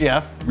looked.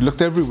 Yeah. We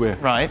looked everywhere.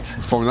 Right.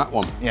 We found that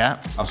one. Yeah.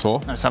 That's all.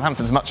 No,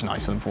 Southampton's much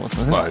nicer than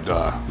Portsmouth, isn't it?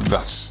 But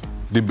that's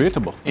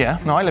debatable. Yeah.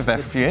 No, I lived there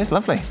for a few years.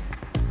 Lovely.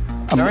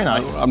 Very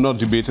nice. I'm not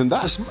debating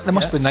that. There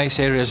must be nice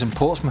areas in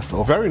Portsmouth,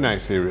 though. Very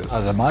nice areas.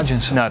 I'd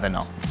imagine so. No, they're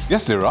not.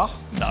 Yes, there are.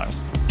 No.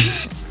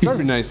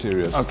 Very nice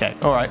areas. OK,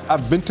 all right.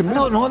 I've been to I many.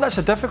 don't know, that's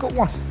a difficult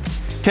one.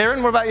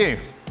 Kieran, what about you?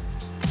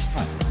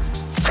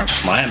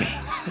 Miami.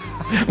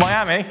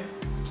 Miami?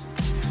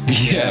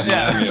 Yeah.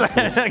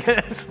 Yeah.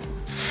 Good.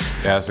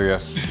 Yes,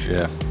 yes.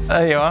 Yeah.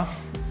 There you are.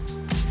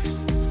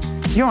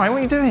 You all right? What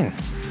are you doing?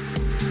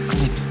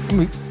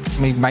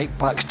 Me mic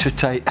pack's too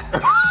tight.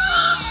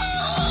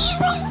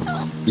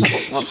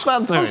 What's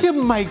that doing? How's your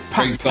mic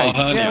packed tight?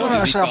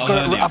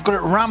 I've got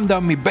it rammed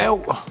down my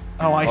belt.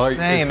 Oh, I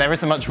see. And there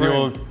isn't much The room.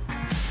 old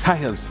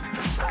tires.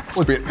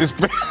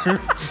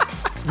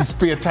 The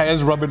spare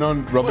tires rubbing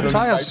on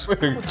Tyres? the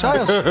pipe. What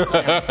tyres?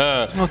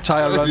 There's no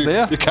tyre around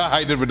there. You can't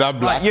hide it with that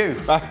black. Like you.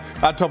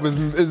 That top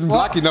isn't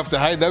black enough to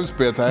hide those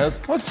spare tires.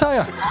 What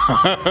tyre?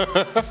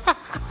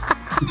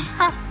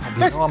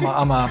 You know,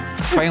 I'm a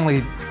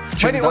finely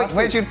tuned athlete.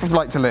 Where do you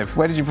like to live?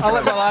 Where did you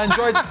prefer? Well, I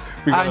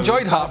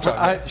enjoyed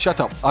Hertford. Shut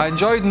up. I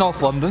enjoyed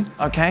North London.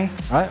 OK.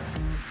 Right.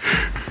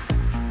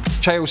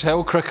 Childs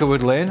Hill,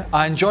 Crickerwood Lane.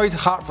 I enjoyed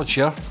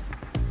Hertfordshire,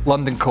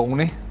 London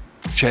Colney,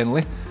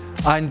 Shenley.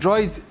 I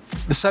enjoyed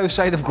the south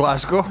side of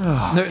Glasgow,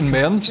 Newton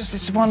Mearns.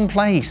 It's one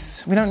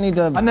place. We don't need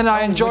a... And then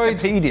I enjoyed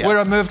Wikipedia. where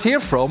I moved here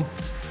from,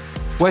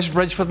 West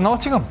Bridgeford,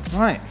 Nottingham.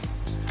 Right.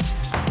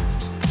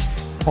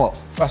 What?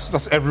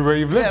 That's everywhere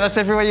you've lived. Yeah, that's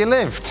everywhere you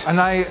lived. And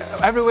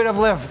everywhere I've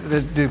lived,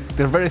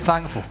 they're very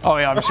thankful. Oh,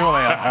 yeah, I'm sure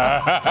they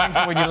are.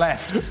 Thankful when you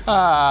left.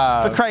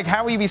 For Craig,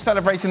 how will you be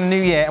celebrating the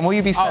new year? And will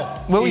you be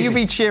you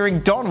be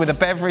cheering Don with a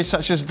beverage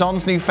such as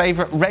Don's new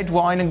favourite red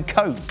wine and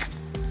Coke?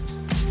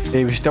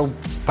 He was still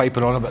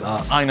piping on about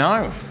that I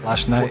know.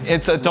 last night.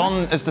 It's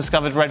Don has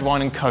discovered red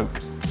wine and Coke.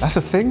 That's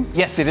a thing?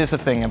 Yes, it is a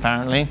thing,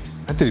 apparently.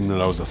 I didn't even know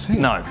that was a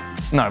thing. No,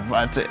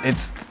 but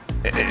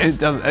it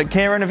does.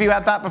 Kieran, have you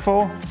had that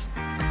before?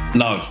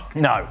 No.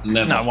 No.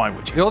 Never. No, why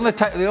would you?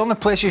 The only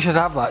place you should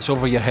have that's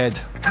over your head.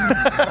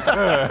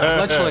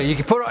 Literally, you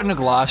can put it in a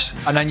glass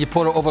and then you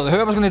pour it over.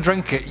 Whoever's going to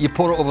drink it, you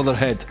pour it over their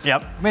head.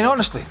 Yep. I mean,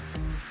 honestly,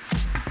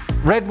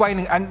 red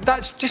wine, and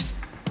that's just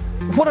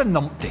what a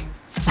numpty.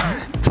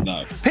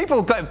 No.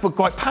 People were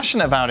quite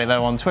passionate about it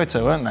though on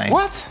Twitter, weren't they?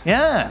 What?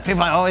 Yeah.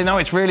 People are like, oh, you know,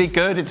 it's really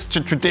good. It's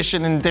a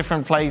tradition in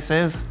different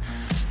places.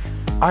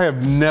 I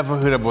have never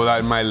heard about that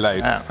in my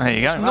life. There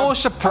you go. No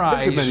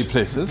surprise. I've been to many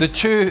places.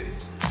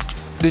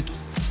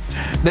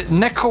 The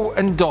Nico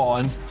and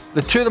Don,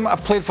 the two of them that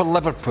have played for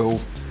Liverpool.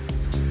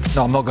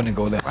 No, I'm not going to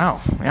go there. Wow.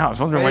 Yeah, I was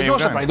wondering where you No were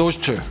going. surprise, those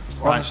two.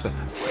 Honestly.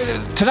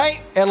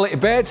 Tonight, early to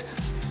bed.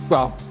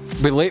 Well,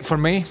 be late for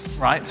me.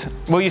 Right.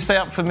 Will you stay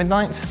up for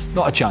midnight?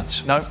 Not a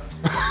chance. No.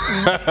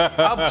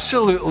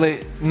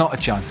 Absolutely not a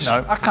chance.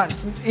 No. I can't.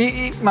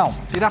 No,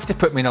 you'd have to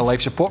put me in a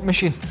life support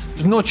machine.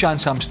 There's no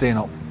chance I'm staying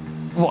up.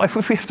 Why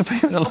would we have to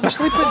put you in a I'm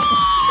sleeping.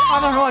 I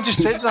don't know, I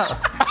just said that.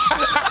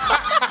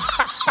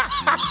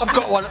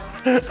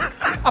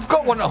 I've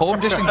got one at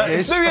home just in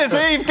case. It's New Year's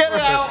Eve, get it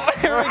out.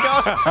 Here we go.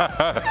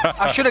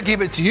 I should have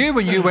given it to you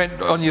when you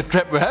went on your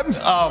trip with him.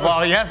 Oh,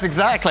 well, yes,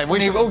 exactly.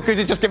 Could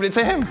you just give it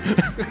to him?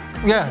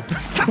 Yeah.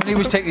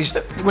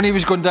 When he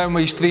was going down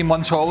with his 3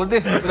 months holiday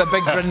with a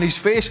big grin on his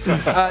face.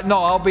 No,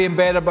 I'll be in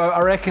bed about,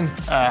 I reckon,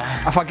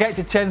 if I get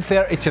to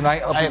 10:30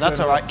 tonight, I'll be That's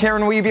all right.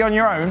 Kieran, will you be on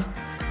your own?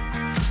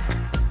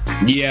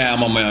 Yeah,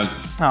 I'm on my own.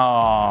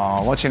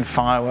 Oh, watching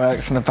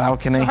fireworks on the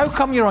balcony. How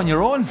come you're on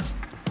your own?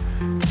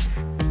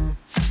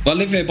 I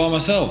live here by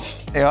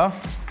myself. Yeah.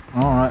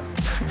 All right.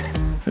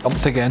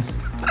 Upped again.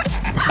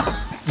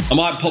 I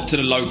might pop to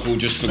the local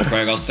just for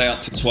Craig. I'll stay up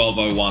to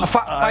 12:01.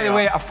 By the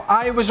way, if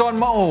I was on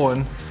my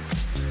own,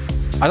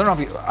 I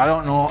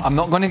don't know. I'm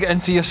not going to get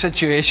into your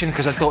situation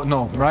because I don't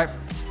know, right?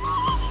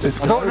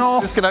 I don't know.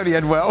 This can only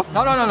end well.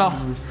 No. I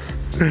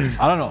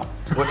don't know.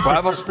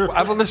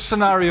 Whatever this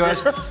scenario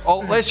is,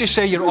 let's just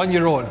say you're on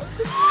your own.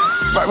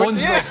 Right, which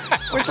is?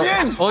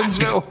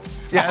 Onsville.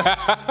 Yes.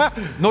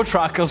 No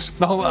trackers.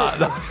 No.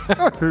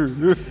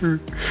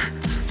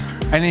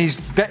 And he's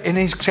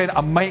saying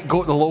I might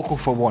go to the local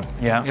for one.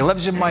 Yeah. He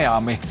lives in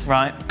Miami.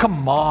 Right.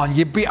 Come on,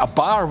 you'd be at a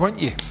bar,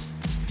 wouldn't you?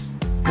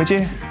 Would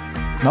you?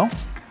 No.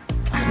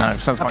 No.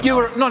 Sounds quite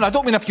nice. No, I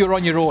don't mean if you were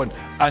on your own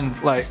and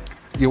like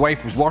your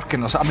wife was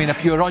working or something. I mean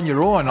if you were on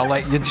your own or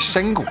like you're just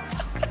single.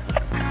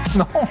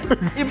 No,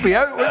 you'd be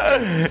out,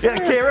 wouldn't you? Yeah,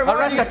 Kieran, why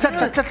are you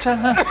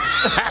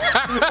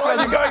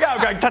going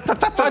out? Going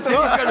ta-ta-ta-ta.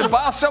 You've got a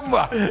bar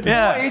somewhere.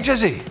 Yeah. What age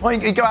is he? Why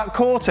you go out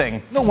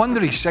courting? No wonder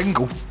he's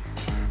single.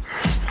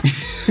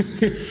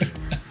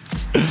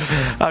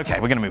 Okay,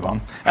 we're going to move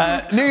on.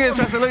 New Year's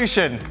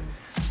resolution.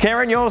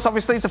 Kieran, yours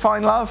obviously to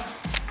find love.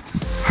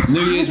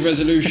 New Year's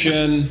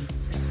resolution.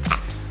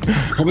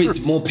 Probably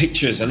more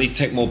pictures. I need to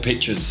take more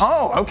pictures.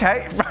 Oh,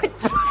 okay, right.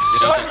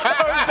 Don't,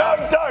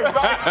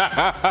 right.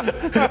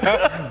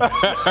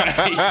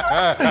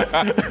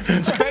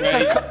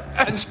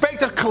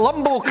 Inspector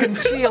Columbo can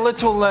see a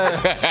little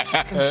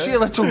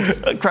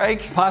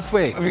Craig,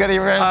 pathway. have you got any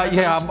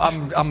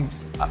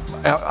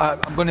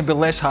I'm going to be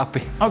less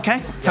happy.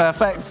 Okay,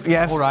 perfect.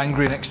 Yes. More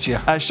angry next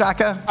year.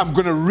 Shaka. I'm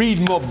going to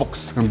read more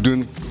books. I'm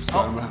going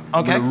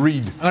to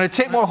read. I'm going to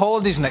take more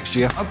holidays next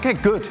year. Okay,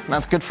 good.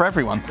 That's good for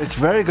everyone. It's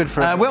very good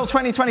for everyone. Will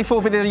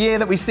 2024 be the year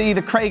that we see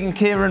the Craig and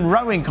Kieran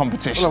rowing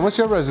competition? Hold on, what's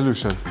your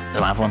resolution?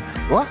 Don't have one.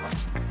 What?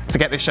 To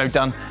get this show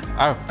done.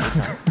 Oh.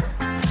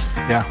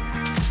 Yeah.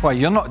 Well,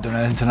 you're not doing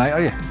anything tonight,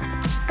 are you?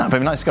 No, it'd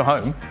be nice to go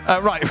home.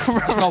 Right.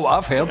 That's not what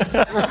I've heard.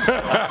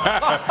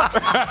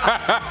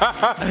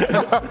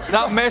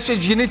 That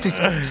message you need to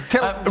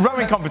tell.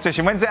 Rowing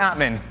competition, when's it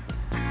happening?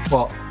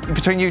 What?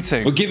 Between you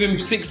two? We'll give him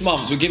 6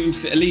 months. We'll give him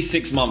at least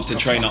 6 months to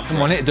train up.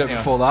 I need to do it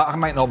before that. I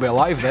might not be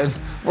alive then.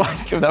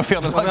 Right, that'll be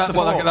on the life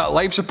support. Well, I get that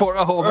life support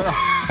at home.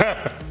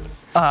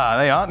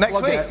 There you are.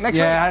 Next week.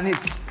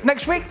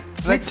 Next week.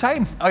 Need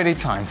time. Oh, you need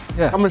time.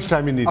 Yeah. How much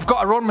time you need? I've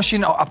got a rowing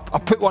machine. I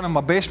put one in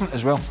my basement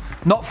as well.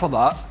 Not for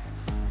that,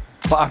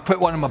 but I put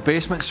one in my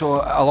basement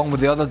so along with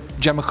the other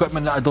gym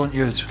equipment that I don't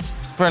use.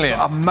 Brilliant.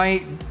 So I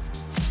might,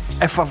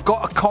 if I've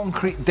got a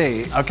concrete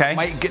day, okay,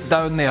 might get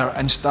down there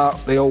and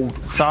start the old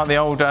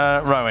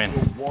rowing.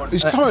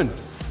 He's coming.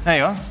 There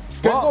you are.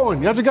 Get going.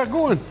 You have to get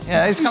going.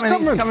 Yeah, he's coming.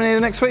 He's coming in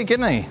next week,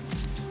 isn't he?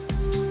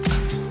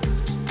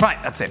 Right,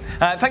 that's it.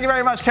 Thank you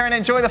very much, Kieran.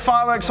 Enjoy the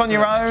fireworks on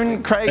your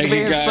own. Craig will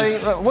be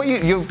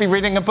asleep. You'll be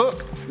reading a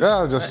book?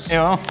 Yeah, just... You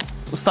know,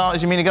 start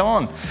as you mean to go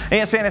on.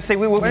 ESPN FC,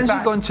 we will be back. When's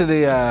he going to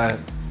the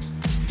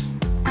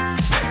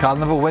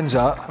Carnival? When's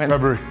that?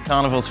 February.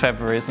 Carnival's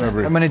February, isn't it?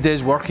 How many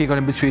days work are you going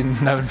in between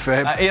now and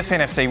Feb? ESPN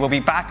FC will be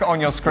back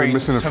on your screen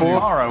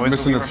tomorrow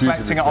as we'll be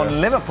reflecting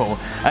on Liverpool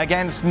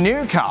against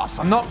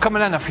Newcastle. I'm not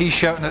coming in if he's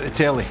shouting at the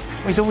telly.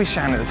 Well, he's always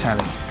shouting at the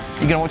telly.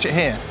 You going to watch it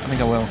here? I think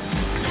I will.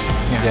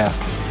 Yeah.